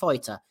stake in the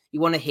fighter. You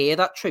want to hear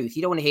that truth.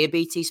 You don't want to hear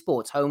BT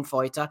Sports, home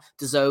fighter,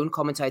 DAZN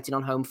commentating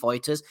on home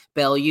fighters,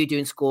 Bellew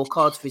doing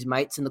scorecards for his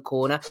mates in the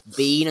corner,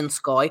 Bean and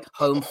Sky,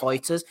 home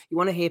fighters. You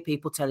want to hear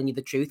people telling you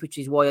the truth, which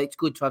is why it's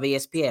good to have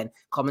ESPN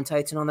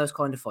commentating on those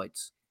kind of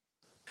fights.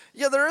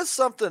 Yeah, there is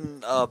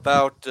something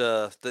about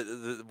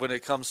when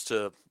it comes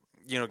to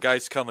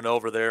guys coming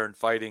over there and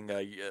fighting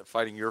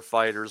your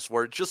fighters,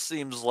 where it just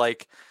seems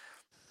like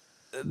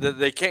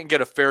they can't get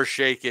a fair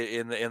shake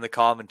in the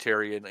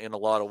commentary in a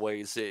lot of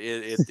ways.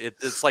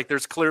 It's like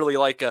there's clearly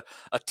like a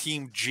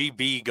team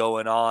GB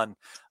going on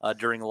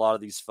during a lot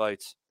of these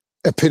fights.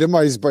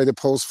 Epitomized by the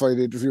post-fight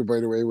interview, by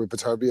the way, with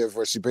Beterbiev,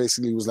 where she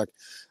basically was like,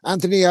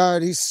 Anthony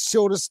Yarde, he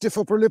showed a stiff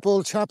upper lip,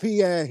 old chap.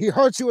 He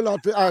hurt you a lot,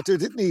 Artur,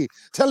 didn't he?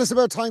 Tell us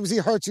about times he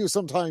hurt you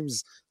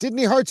sometimes. Didn't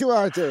he hurt you,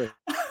 Artur?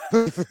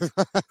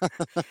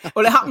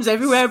 Well, it happens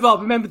everywhere,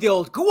 Bob. Remember the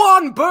old, go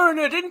on, burn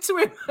it into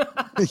him.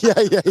 Yeah.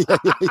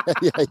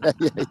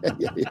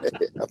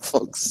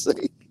 Fuck's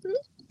sake.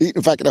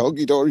 Eating back in a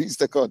huggy door, he's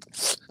the cut.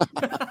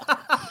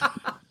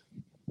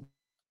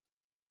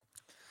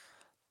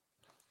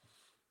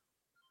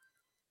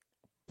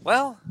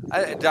 Well,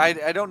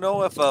 I don't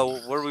know if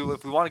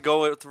if we want to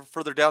go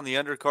further down the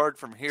undercard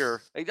from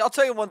here. I'll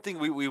tell you one thing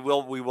we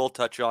will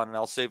touch on, and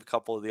I'll save a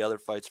couple of the other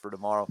fights for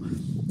tomorrow.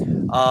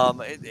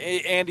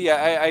 Andy,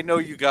 I know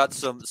you got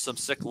some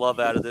sick love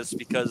out of this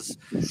because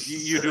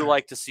you do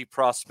like to see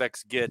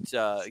prospects get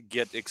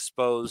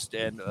exposed,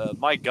 and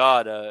my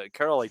God,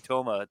 Karol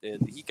Itoma,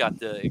 he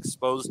got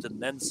exposed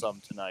and then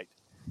some tonight.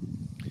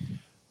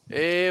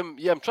 I'm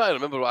trying to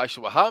remember what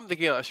happened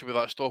again. With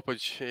that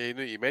stoppage,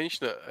 you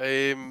mentioned it.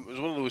 It was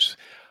one of those.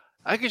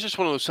 I think it's just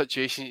one of those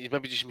situations. He's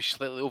maybe just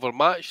slightly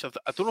overmatched.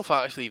 I don't know if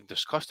I actually even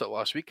discussed it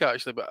last week.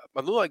 Actually, but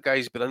I know that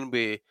guy's been in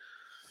with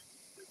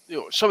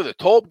some of the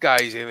top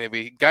guys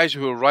anyway. Guys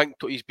who are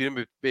ranked. He's been in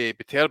with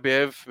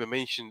Beterbiev. We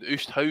mentioned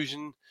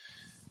Oosthausen.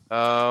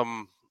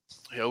 Who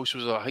else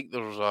was there? I think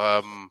there's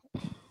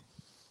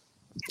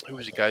who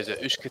was the guys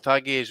at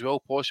Uskatage as well,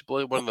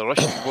 possibly one of the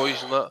Russian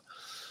boys and that.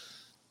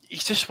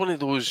 He's just one of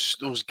those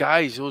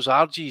guys, those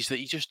RGs that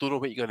you just don't know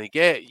what you're going to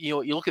get.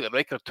 You look at the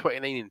record,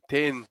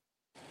 29-10.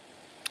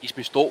 He's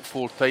been stopped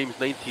 4 times,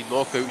 19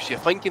 knockouts. You're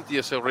thinking to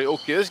yourself, right,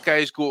 okay, this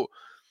guy's got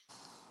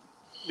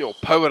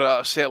power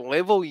at a certain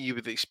level you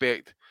would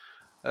expect,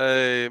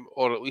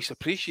 or at least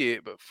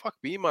appreciate. But fuck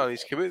me, man,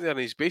 he's come out there and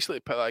he's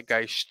basically put that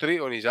guy straight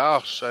on his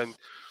arse. And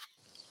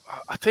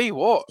I tell you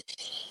what,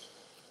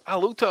 I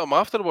looked at him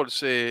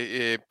afterwards,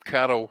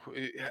 Carol.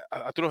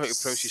 I don't know how to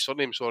pronounce his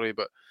surname, sorry,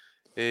 but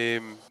he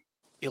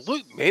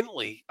looked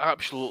mentally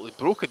absolutely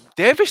broken,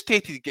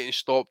 devastated getting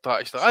stopped.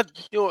 Actually,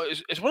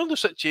 it's one of those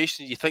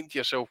situations you think to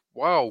yourself,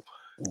 "Wow,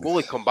 will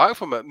he come back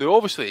from it?" Now,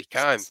 obviously he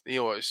can.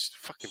 It's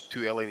fucking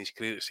too early in his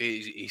career to say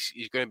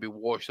he's going to be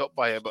washed up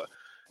by it, but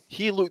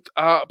he looked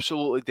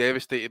absolutely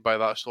devastated by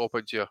that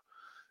stoppage here,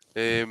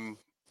 and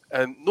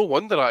no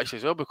wonder actually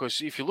as well,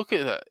 because if you look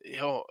at it,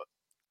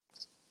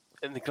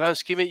 in the grand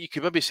scheme of it, you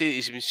could maybe say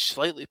he's been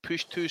slightly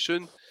pushed too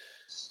soon.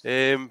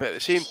 But at the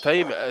same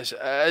time, it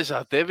is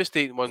a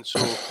devastating one. So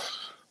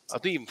I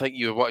don't even think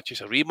you would want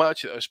just a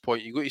rematch at this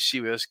point. You got to see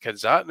where this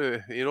kid's at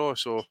now,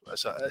 So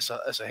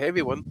it's a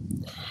heavy one.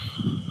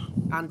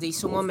 Andy,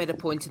 someone made a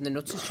point in the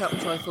Nutters chat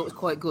which I thought was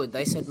quite good.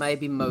 They said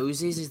maybe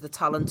Moses is the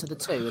talent of the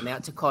two, and they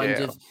had to kind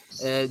of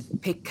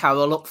pick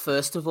Carol up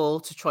first of all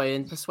to try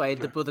and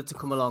persuade the brother to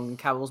come along. And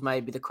Carol's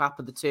maybe the crap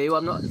of the two.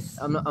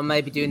 I'm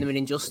maybe doing them an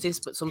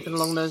injustice, but something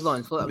along those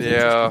lines. I thought that was an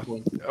interesting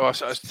point. Well,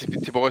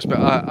 to be honest, but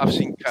I've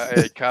seen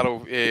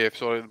Carol,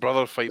 the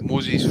brother fight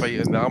Moses fight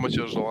in the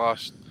amateurs the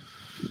last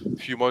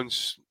few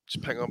months.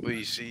 Just picking up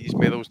his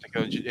medals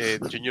in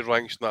the junior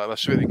ranks and that, and I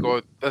swear to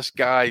God, this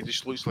guy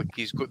just looks like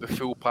he's got the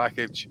full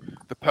package,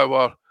 the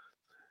power,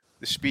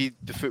 the speed,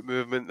 the foot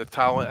movement, the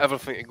talent,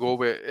 everything to go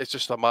with it. It's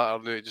just a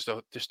matter now, just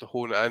to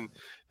hone it in.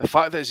 The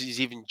fact that he's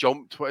even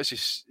jumped, what is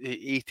this,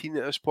 18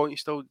 at this point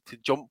still, to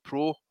jump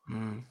pro,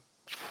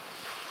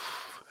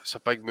 it's a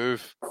big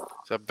move.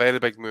 It's a very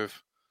big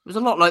move. It was a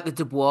lot like the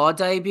Dubois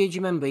debut. Do you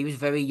remember? He was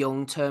very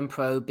young, turned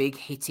pro, big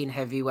hitting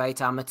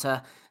heavyweight amateur,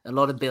 a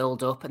lot of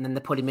build up, and then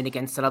they put him in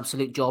against an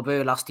absolute jobber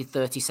who lasted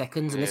 30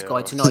 seconds. And this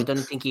guy tonight, I don't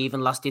think he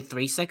even lasted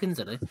 3 seconds,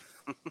 did he?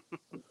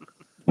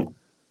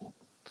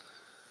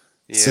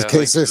 It's a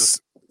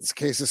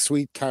case of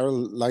sweet Carol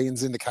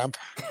Lyons in the camp.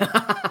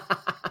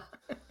 But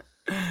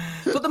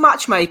the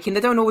matchmaking,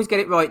 they don't always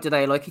get it right, do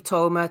they? Like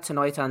Itoma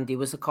tonight, Andy,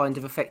 was a kind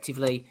of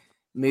effectively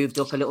moved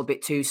up a little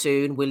bit too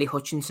soon. Willie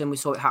Hutchinson, we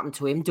saw it happen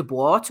to him.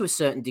 Dubois, to a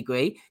certain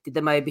degree. Did they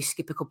maybe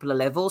skip a couple of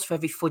levels for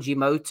every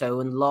Fujimoto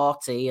and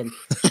Larty and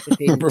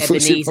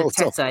Ebenezer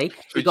Tete?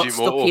 He got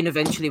stuck in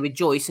eventually with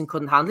Joyce and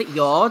couldn't handle it.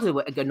 Yarde,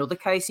 another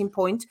case in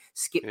point,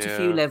 skipped a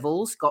few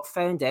levels, got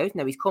found out.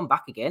 Now he's come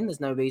back again.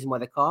 There's no reason why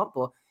they can't,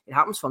 but it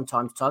happens from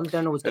time to time. They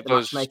don't always get the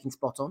matchmaking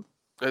spot on.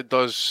 It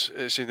does.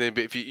 It's in there,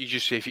 but if you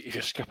just say if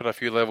you're skipping a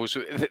few levels,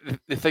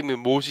 the thing with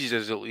Moses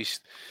is, at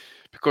least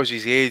because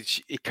his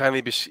age, he can't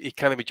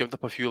be jumped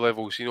up a few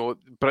levels. You know,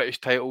 British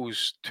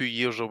titles 2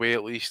 years away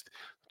at least.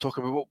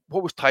 Talking about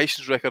what was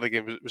Tyson's record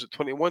again? Was it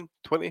 21?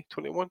 20?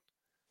 21?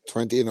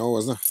 20,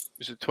 wasn't it?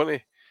 Was it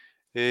 20?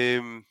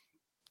 Yeah.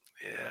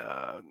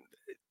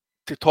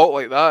 To talk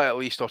like that, at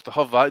least, or to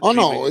have that. Oh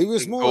no, he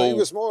was more. He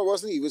was more,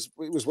 wasn't he?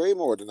 He was way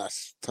more than that.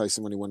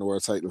 Tyson, when he won the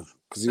world title,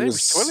 because he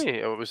was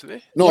 20, wasn't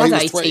he? No, he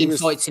was 18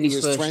 fights in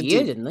his first 20,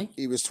 year, didn't he?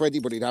 He was 20,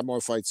 but he'd had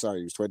more fights. Sorry,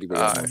 he was 20, but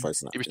he had more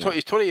fights than that. He was 20.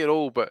 He's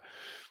 20-year-old, but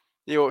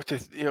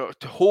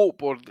to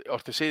hope or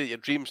to say that your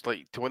dreams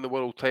like to win the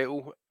world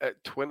title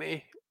at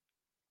 20.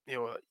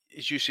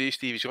 As you say,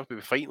 Steve, he's going to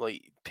be fighting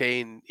like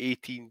 10,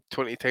 18,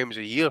 20 times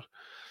a year.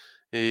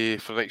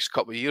 For the next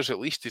couple of years at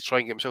least, to try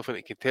and get himself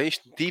into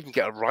contention, to even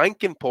get a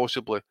ranking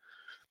possibly.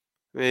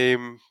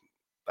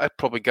 I'd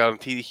probably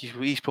guarantee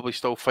he's probably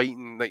still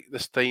fighting like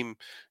this time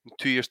in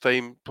 2 years'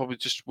 time, probably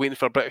just waiting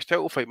for a British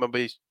title fight,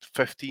 maybe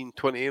 15,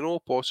 20-0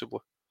 possibly.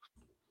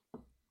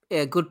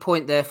 Yeah, good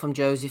point there from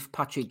Joseph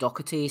Patrick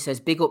Doherty. He says,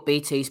 big up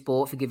BT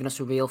Sport for giving us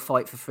a real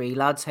fight for free,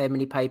 lads. How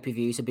many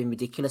pay-per-views have been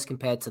ridiculous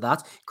compared to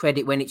that?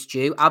 Credit when it's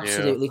due.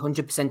 Absolutely,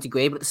 100%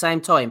 agree. But at the same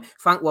time,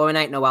 Frank Warren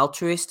ain't no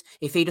altruist.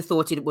 If he'd have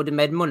thought it would have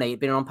made money, it'd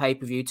been on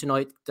pay-per-view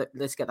tonight.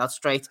 Let's get that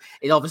straight.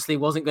 It obviously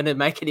wasn't going to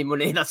make any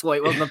money. That's why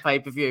it wasn't on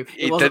pay-per-view.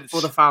 It wasn't for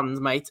the fans,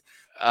 mate.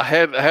 I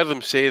heard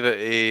them say that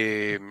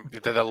they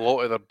did a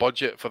lot of their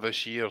budget for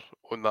this year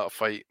on that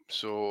fight.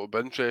 So it'll be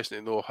interesting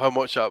to know how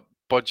much that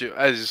budget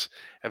is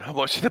and how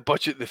much of the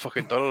budget they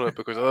fucking done on it,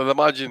 because I'd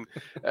imagine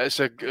it's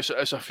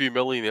a few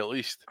million at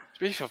least,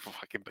 especially for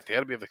fucking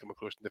Beterbiev if they come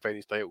across and defend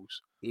his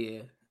titles.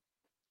 Yeah.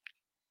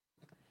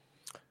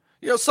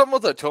 Something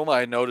with Atoma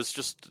I noticed,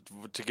 just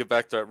to get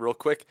back to that real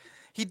quick,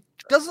 he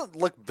doesn't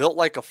look built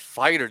like a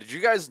fighter. Did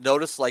you guys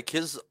notice like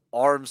his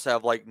arms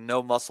have like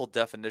no muscle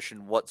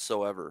definition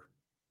whatsoever?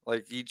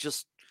 Like he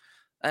just,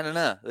 I don't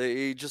know,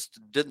 he just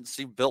didn't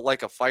seem built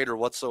like a fighter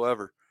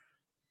whatsoever.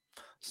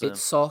 So,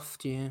 it's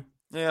soft, yeah.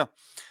 Yeah.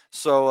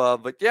 So,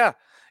 but yeah,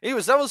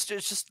 anyways, that was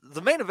just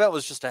the main event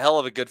was just a hell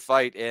of a good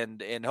fight,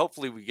 and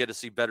hopefully we get to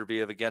see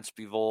Beterbiev against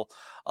Bivol.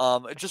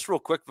 Just real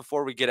quick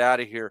before we get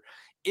out of here,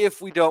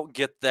 if we don't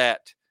get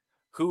that,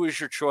 who is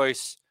your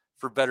choice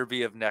for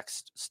Beterbiev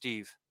next,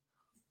 Steve?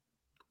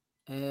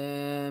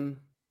 I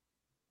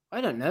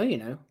don't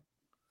know.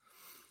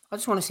 I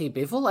just want to see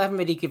Bivol. I haven't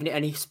really given it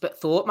any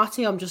thought,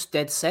 Matty. I'm just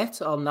dead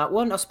set on that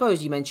one. I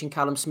suppose you mentioned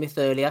Callum Smith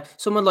earlier.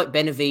 Someone like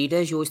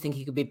Benavidez, you always think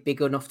he could be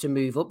big enough to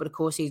move up, but of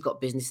course he's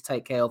got business to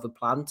take care of a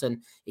plant,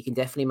 and he can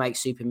definitely make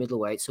super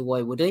middleweight, so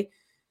why would he?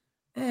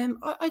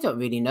 I don't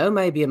really know.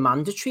 Maybe a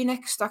mandatory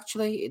next,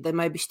 actually. They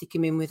may be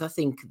sticking him with, I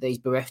think, these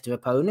bereft of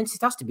opponents.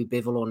 It has to be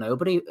Bivol or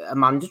nobody. A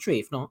mandatory,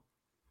 if not.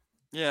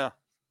 Yeah.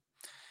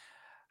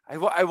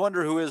 I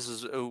wonder who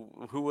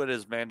would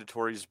his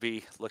mandatories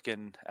be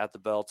looking at the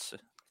belts.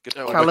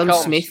 Callum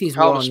Smith is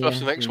Callum one. Smith's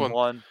Yeah. the next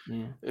one.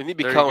 Yeah. It need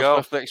to be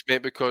Callum Smith next,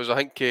 mate, because I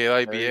think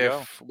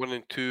IBF 1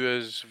 and 2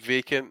 is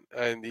vacant,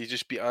 and he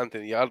just beat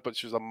Anthony Yarde,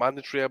 which was a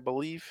mandatory, I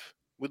believe,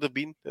 would have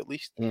been at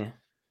least. Yeah.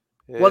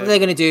 What are they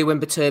going to do when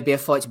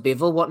Beterbiev fights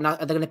Bivol? Are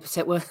they going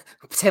to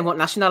pretend what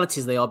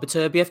nationalities they are?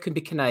 Beterbiev can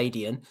be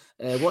Canadian.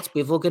 What's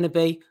Bivol going to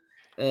be?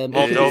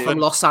 From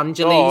Los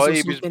Angeles or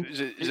something?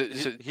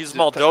 He's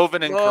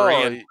Moldovan and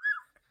Korean.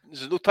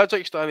 Is it no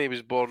Tajikistan he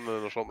was born in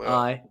or something?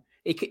 Aye.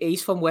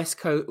 He's from West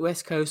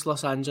Coast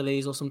Los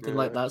Angeles or something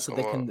like that, so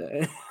they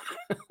can.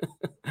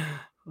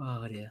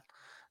 Oh dear.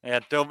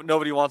 Yeah,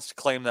 nobody wants to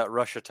claim that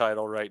Russia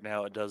title right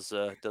now. It does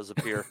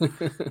appear.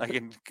 I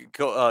can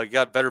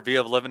got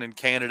Beterbiev living in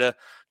Canada.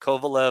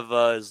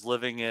 Kovalev is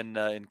living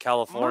in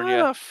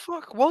California. Ah,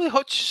 fuck! Wally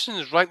Hutchinson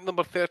is ranked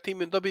number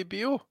 13 in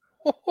WBO.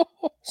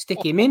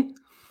 Stick him in.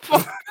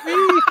 Fuck me.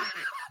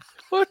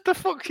 What the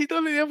fuck? He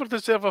doesn't ever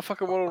deserve a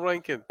fucking world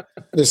ranking.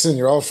 Listen,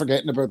 you're all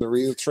forgetting about the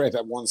real threat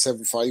at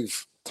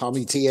 175,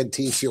 Tommy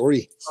TNT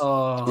Fury.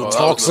 He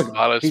talks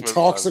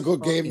a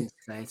good game.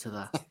 Say to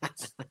that.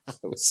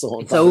 It's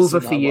over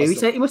for you.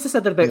 He must have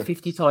said that about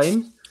 50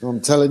 times. I'm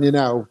telling you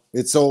now,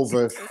 it's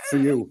over for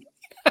you.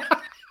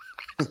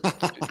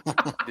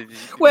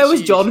 Where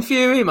was John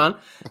Fury, man?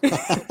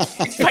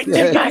 Fight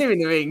him in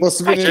the ring. Must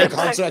have been in the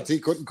contract. He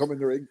couldn't come in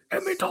the ring.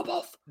 Get me top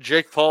off.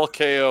 Jake Paul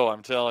KO.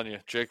 I'm telling you,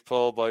 Jake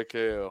Paul by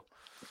KO.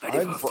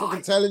 I'm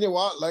fucking telling you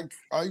what, like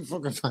I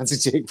fucking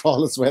fancy Jake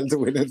Paul as well to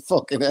win it.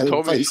 Fucking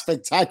hell, by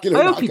spectacular.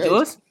 I hope he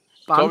does.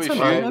 Tommy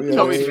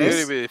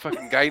Fury with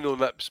fucking gyno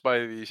lips, by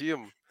the way. You see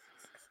him?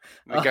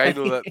 The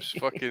gyno lips,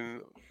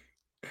 fucking.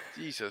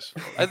 Jesus.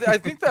 I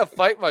think that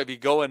fight might be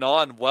going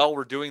on while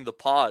we're doing the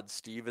pod,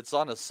 Steve. It's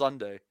on a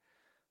Sunday.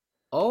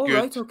 Oh, Good.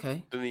 right,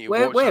 okay.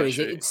 Where is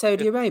it? In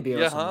Saudi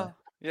Arabia or something?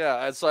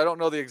 Yeah, so I don't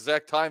know the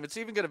exact time. It's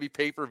even going to be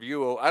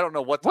pay-per-view. I don't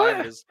know what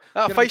time it is.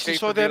 That fight's in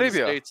Saudi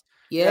Arabia?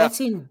 Yeah, it's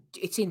in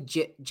is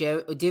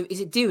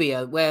it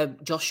Diriyah where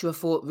Joshua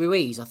fought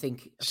Ruiz? I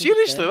think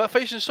Seriously, that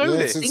fight's in Saudi. Yeah,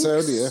 it's in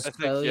Saudi. Yeah, I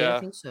think, yeah. I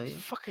think so. Yeah.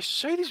 Fucking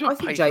Saudi's I with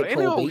think pay Jake for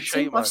any Paul old beats him.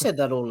 shit, man. I've said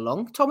that all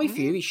along. Tommy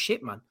Fury's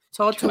shit, man. It's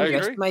hard to I agree.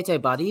 underestimate how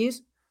bad he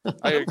is.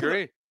 I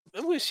agree.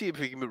 I'm going to see if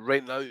we can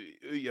rent out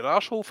your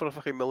asshole for a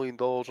fucking $1 million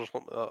or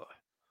something like that.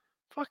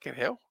 Fucking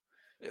hell.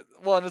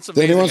 Well, and it's Did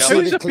anyone amazing. see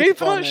Saudis the are paying clip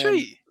for that on,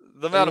 shit.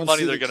 The amount of anyone money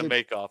see they're the going to clip?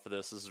 make off of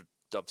this is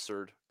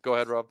absurd. Go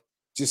ahead, Rob.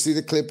 Do you see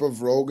the clip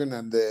of Rogan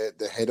and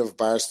the head of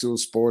Barstool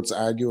Sports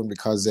arguing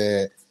because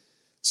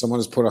someone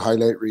has put a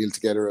highlight reel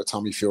together of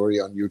Tommy Fury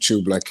on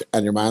YouTube, like,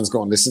 and your man's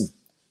going, listen,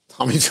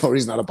 Tommy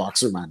Fury's not a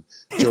boxer, man.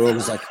 Joe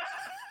Rogan's like,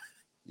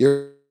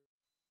 you're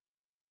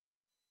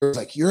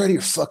out of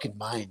your fucking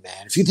mind,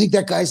 man. If you think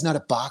that guy's not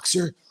a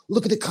boxer,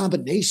 look at the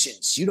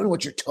combinations. You don't know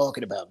what you're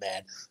talking about,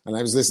 man. And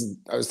I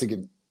was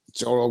thinking,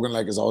 Joe Rogan,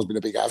 like, has always been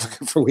a big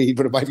advocate for weed,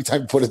 but it might be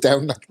time to put it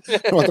down. Like,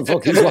 what the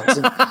fuck he's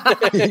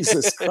watching?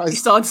 Jesus Christ. He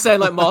started to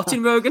sound like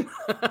Martin Rogan.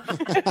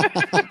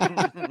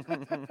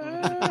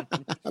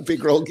 A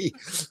big Rogie.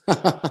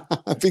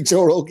 A big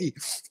Joe Rogie.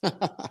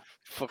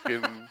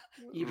 Fucking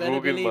You better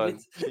Rogan, believe man.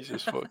 it.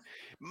 Jesus fuck.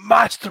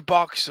 Master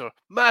boxer.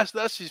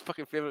 That's his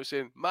fucking favourite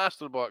saying.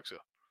 Master boxer.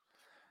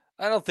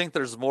 I don't think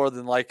there's more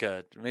than like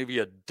maybe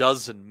a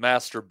dozen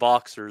master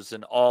boxers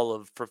in all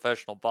of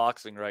professional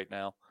boxing right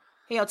now.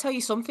 Hey, I'll tell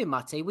you something,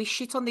 Matty. We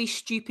shit on these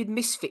stupid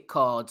misfit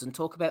cards and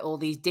talk about all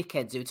these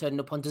dickheads who are turning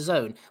up on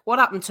DAZN. What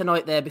happened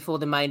tonight there before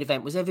the main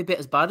event was every bit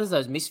as bad as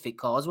those misfit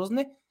cards,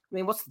 wasn't it? I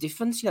mean, what's the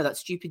difference? You know, that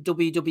stupid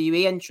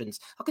WWE entrance.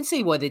 I can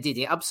see why they did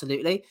it,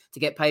 absolutely, to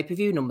get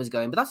pay-per-view numbers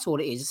going, but that's all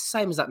it is. It's the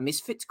same as that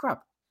misfits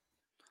crap.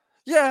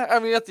 Yeah, I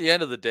mean, at the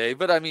end of the day,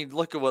 but I mean,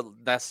 look at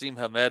what Nassim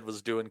Hamed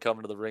was doing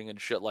coming to the ring and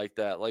shit like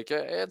that. Like,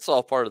 it's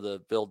all part of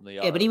the building the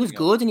Yeah, but he was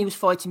good and he was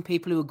fighting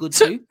people who were good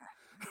too.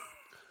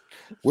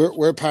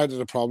 We're part of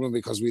the problem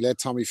because we let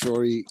Tommy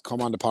Fury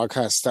come on the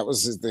podcast. That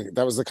was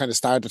the kind of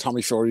start of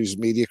Tommy Fury's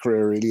media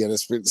career, really, and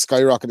it's been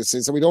skyrocketed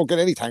since. So we don't get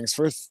any thanks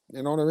for it.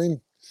 You know what I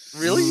mean?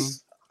 Really?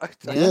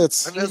 Yeah,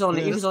 he was on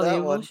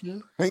the one.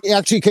 He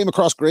actually came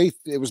across great.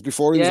 It was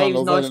before he was on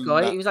Love Love Island.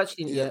 Island. Guy. He was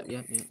actually yeah.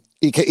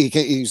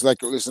 He's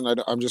like, listen,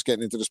 I'm just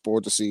getting into the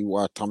sport to see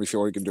what Tommy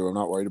Fury can do. I'm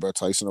not worried about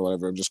Tyson or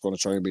whatever. I'm just going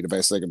to try and be the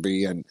best I can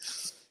be, and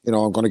you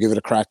know, I'm going to give it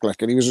a crack.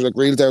 Like, and he was like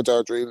real down to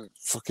earth, real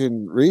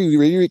fucking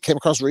really came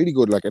across really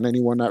good. Like, and then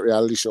he won that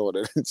reality show.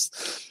 And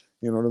it's,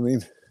 you know what I mean?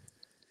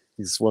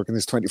 He's working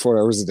his 24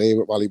 hours a day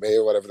with Wally May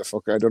or whatever the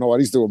fuck. I don't know what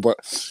he's doing, but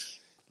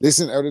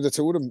listen, out of the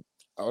two of them,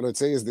 what I'd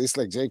say is this: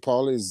 like, Jake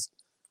Paul has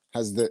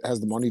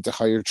the money to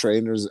hire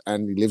trainers,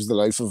 and he lives the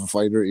life of a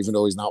fighter, even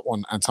though he's not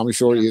one. And Tommy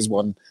Fury is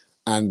one,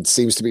 and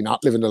seems to be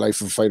not living the life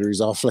of a fighter. He's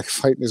off like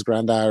fighting his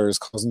granddad or his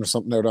cousin or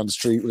something out on the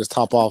street with his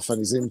top off, and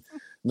he's in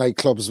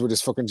nightclubs with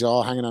his fucking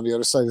jaw hanging on the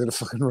other side of the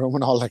fucking room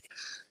and all. Like,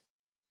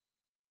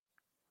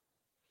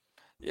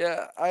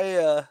 yeah,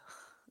 I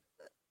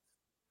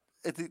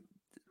think,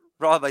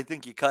 Rob, I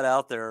think you cut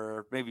out there,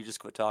 or maybe just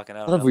quit talking.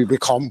 What have we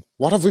become?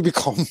 What have we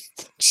become?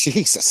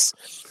 Jesus.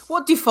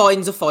 What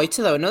defines a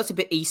fighter, though? I know it's a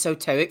bit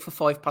esoteric for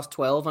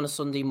 12:05 on a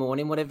Sunday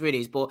morning, whatever it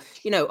is, but,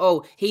 you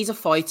know, he's a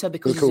fighter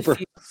because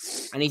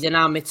and he's an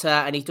amateur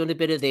and he's done a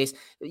bit of this.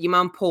 Your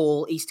man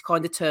Paul, he's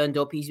kind of turned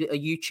up. He's a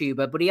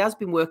YouTuber, but he has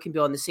been working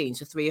behind the scenes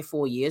for 3 or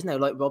 4 years now,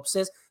 like Rob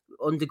says,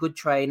 under good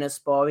trainers,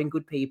 sparring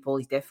good people.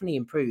 He's definitely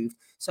improved.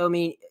 So, I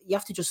mean, you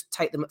have to just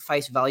take them at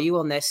face value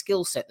on their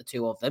skill set, the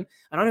two of them.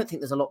 And I don't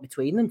think there's a lot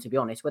between them, to be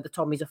honest. Whether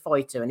Tommy's a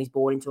fighter and he's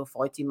born into a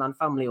fighting man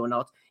family or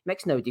not, it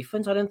makes no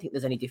difference. I don't think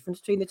there's any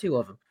difference between the two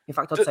of them. In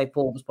fact, I'd say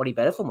Paul was probably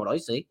better from what I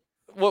see.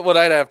 What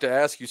I'd have to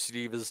ask you,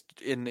 Steve, is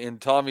in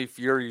Tommy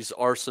Fury's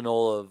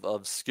arsenal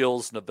of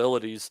skills and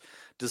abilities,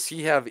 does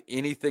he have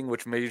anything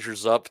which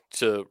measures up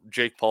to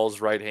Jake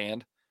Paul's right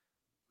hand?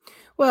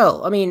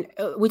 Well, I mean,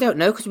 we don't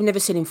know because we've never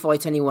seen him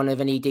fight anyone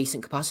of any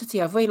decent capacity,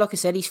 have we? Like I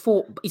said, he's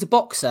a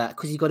boxer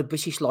because he's got a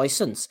British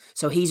license.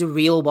 So he's a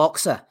real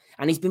boxer.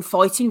 And he's been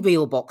fighting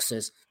real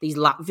boxers, these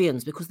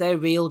Latvians, because they're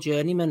real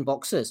journeyman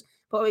boxers.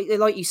 But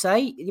like you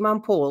say, your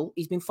man Paul,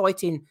 he's been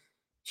fighting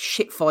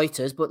shit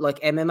fighters, but like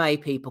MMA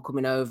people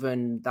coming over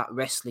and that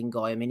wrestling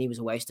guy, I mean, he was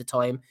a waste of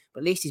time.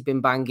 But at least he's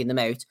been banging them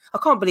out. I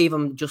can't believe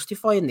I'm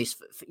justifying this.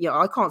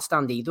 I can't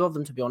stand either of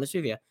them, to be honest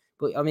with you.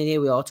 But I mean, here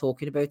we are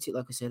talking about it,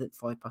 like I said, at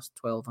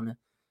 12:05 on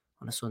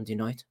a Sunday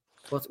night.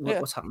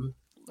 What's happening?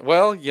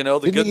 Well, you know,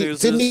 good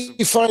news didn't is...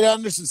 he fight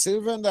Anderson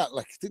Silva in that?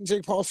 Like, didn't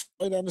Jake Paul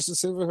fight Anderson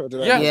Silva?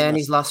 Yeah, in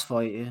his last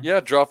fight, Yeah,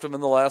 dropped him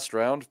in the last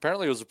round.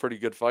 Apparently it was a pretty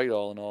good fight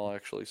all in all,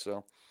 actually,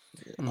 so...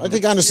 I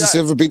think Anderson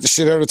Silva beat the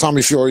shit out of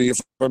Tommy Fury, if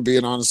I'm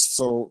being honest,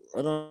 so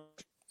I don't...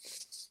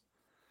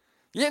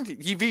 Yeah,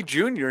 he beat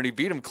Junior and he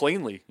beat him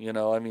cleanly. You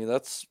know, I mean,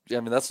 that's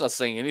not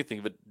saying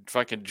anything, but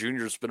fucking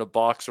Junior's been a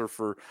boxer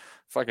for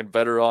fucking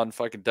better on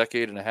fucking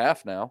decade and a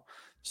half now.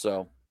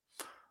 So,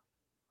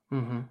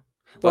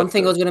 one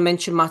thing I was going to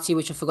mention, Matty,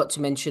 which I forgot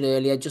to mention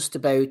earlier, just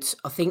about,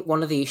 I think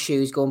one of the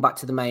issues going back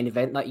to the main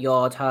event that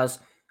Yarde has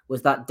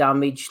was that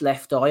damaged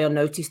left eye. I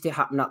noticed it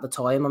happened at the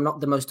time. I'm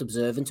not the most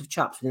observant of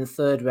chaps, but in the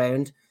third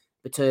round,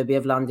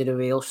 Beterbiev landed a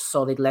real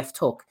solid left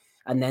hook.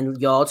 And then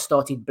Yarde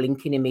started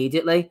blinking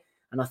immediately.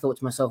 And I thought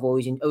to myself,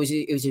 it was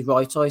his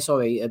right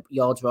eye,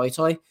 Yarde's right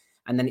eye.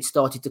 And then it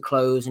started to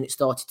close and it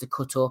started to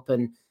cut up.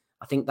 And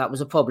I think that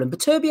was a problem. But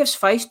Beterbiev's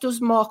face does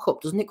mark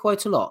up, doesn't it,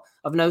 quite a lot?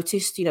 I've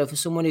noticed, for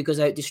someone who goes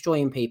out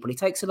destroying people, he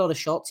takes a lot of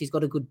shots. He's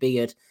got a good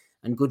beard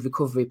and good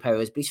recovery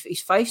powers, but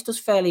his face does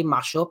fairly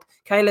mash up.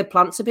 Caleb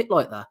Plant's a bit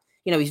like that.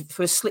 He's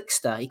for a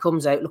slickster. He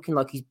comes out looking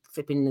like he's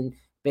flipping and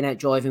been out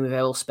driving with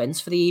Errol Spence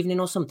for the evening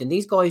or something.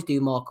 These guys do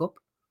mark up.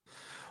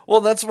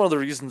 Well, that's one of the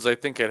reasons I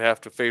think I'd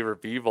have to favor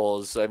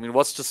Bivol is,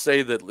 what's to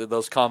say that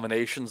those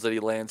combinations that he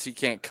lands, he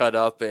can't cut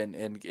up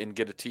and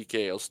get a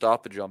TKO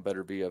stoppage on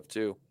Beterbiev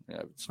too.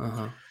 Yeah,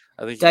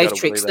 I think Dave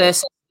Tricks there,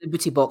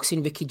 Liberty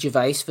Boxing, Ricky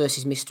Gervais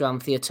versus Mr.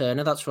 Anthea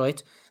Turner. That's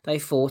right. They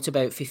fought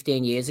about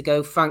 15 years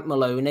ago. Frank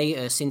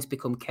Maloney, since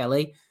become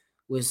Kelly,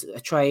 was a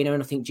trainer,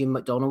 and I think Jim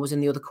McDonnell was in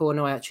the other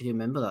corner. I actually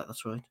remember that.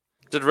 That's right.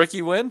 Did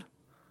Ricky win?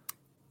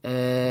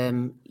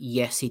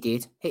 Yes, he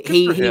did.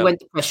 He went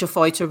the pressure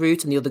fighter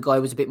route, and the other guy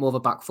was a bit more of a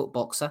back foot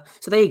boxer.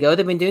 So there you go.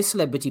 They've been doing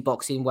celebrity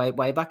boxing way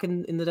back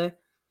in the day.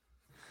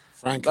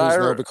 Frank, who's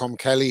now become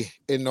Kelly,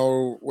 in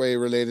no way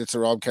related to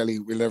Rob Kelly,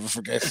 we'll never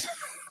forget.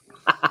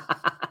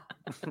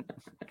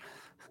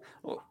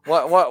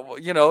 What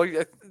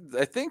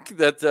I think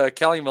that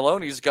Kelly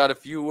Maloney's got a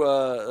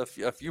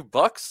few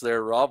bucks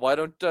there, Rob. Why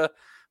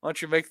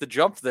don't you make the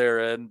jump there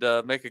and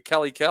make a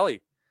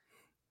Kelly?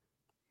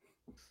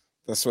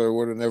 That's why it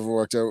would have never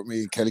worked out with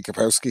me, Kelly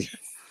Kapowski.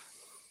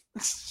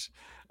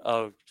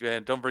 Oh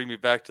man, don't bring me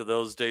back to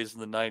those days in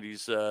the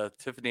 90s.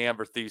 Tiffany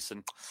Amber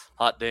Thiessen,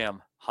 hot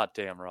damn,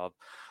 Rob.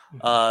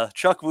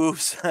 Chuck Woo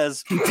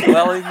says,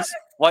 Wellings,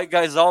 white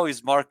guys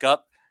always mark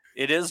up.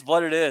 It is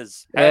what it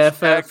is. Yeah,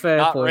 fair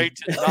not point.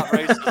 Not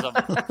racism.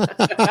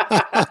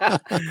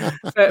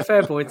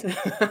 fair point.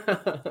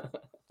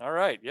 All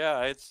right,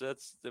 yeah,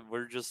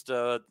 we're just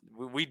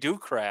we do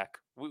crack.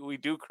 We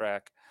do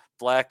crack.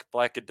 Black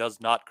it does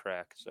not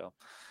crack. So,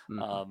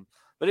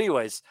 but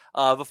anyways,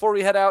 before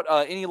we head out,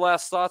 any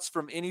last thoughts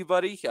from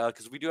anybody?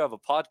 Because we do have a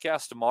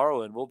podcast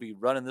tomorrow, and we'll be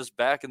running this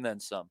back and then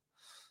some.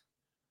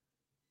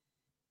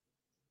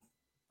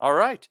 All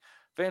right.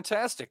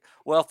 Fantastic.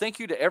 Well, thank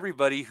you to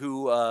everybody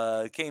who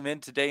came in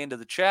today into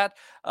the chat.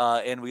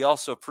 And we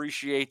also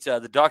appreciate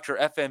the Dr.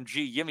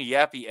 FMG, Yimmy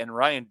Yappy, and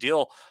Ryan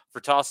Dill for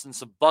tossing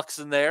some bucks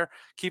in there,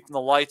 keeping the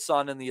lights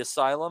on in the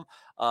asylum.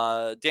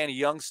 Danny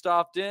Young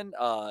stopped in.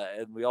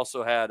 And we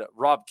also had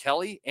Rob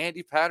Kelly,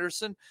 Andy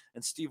Patterson,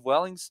 and Steve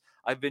Wellings.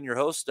 I've been your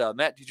host,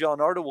 Matt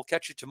DiGianardo. We'll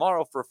catch you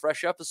tomorrow for a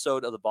fresh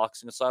episode of the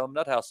Boxing Asylum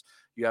Nut House.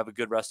 You have a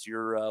good rest of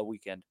your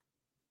weekend.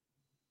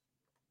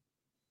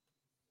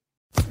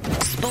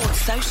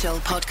 Sports Social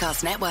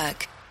Podcast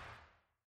Network.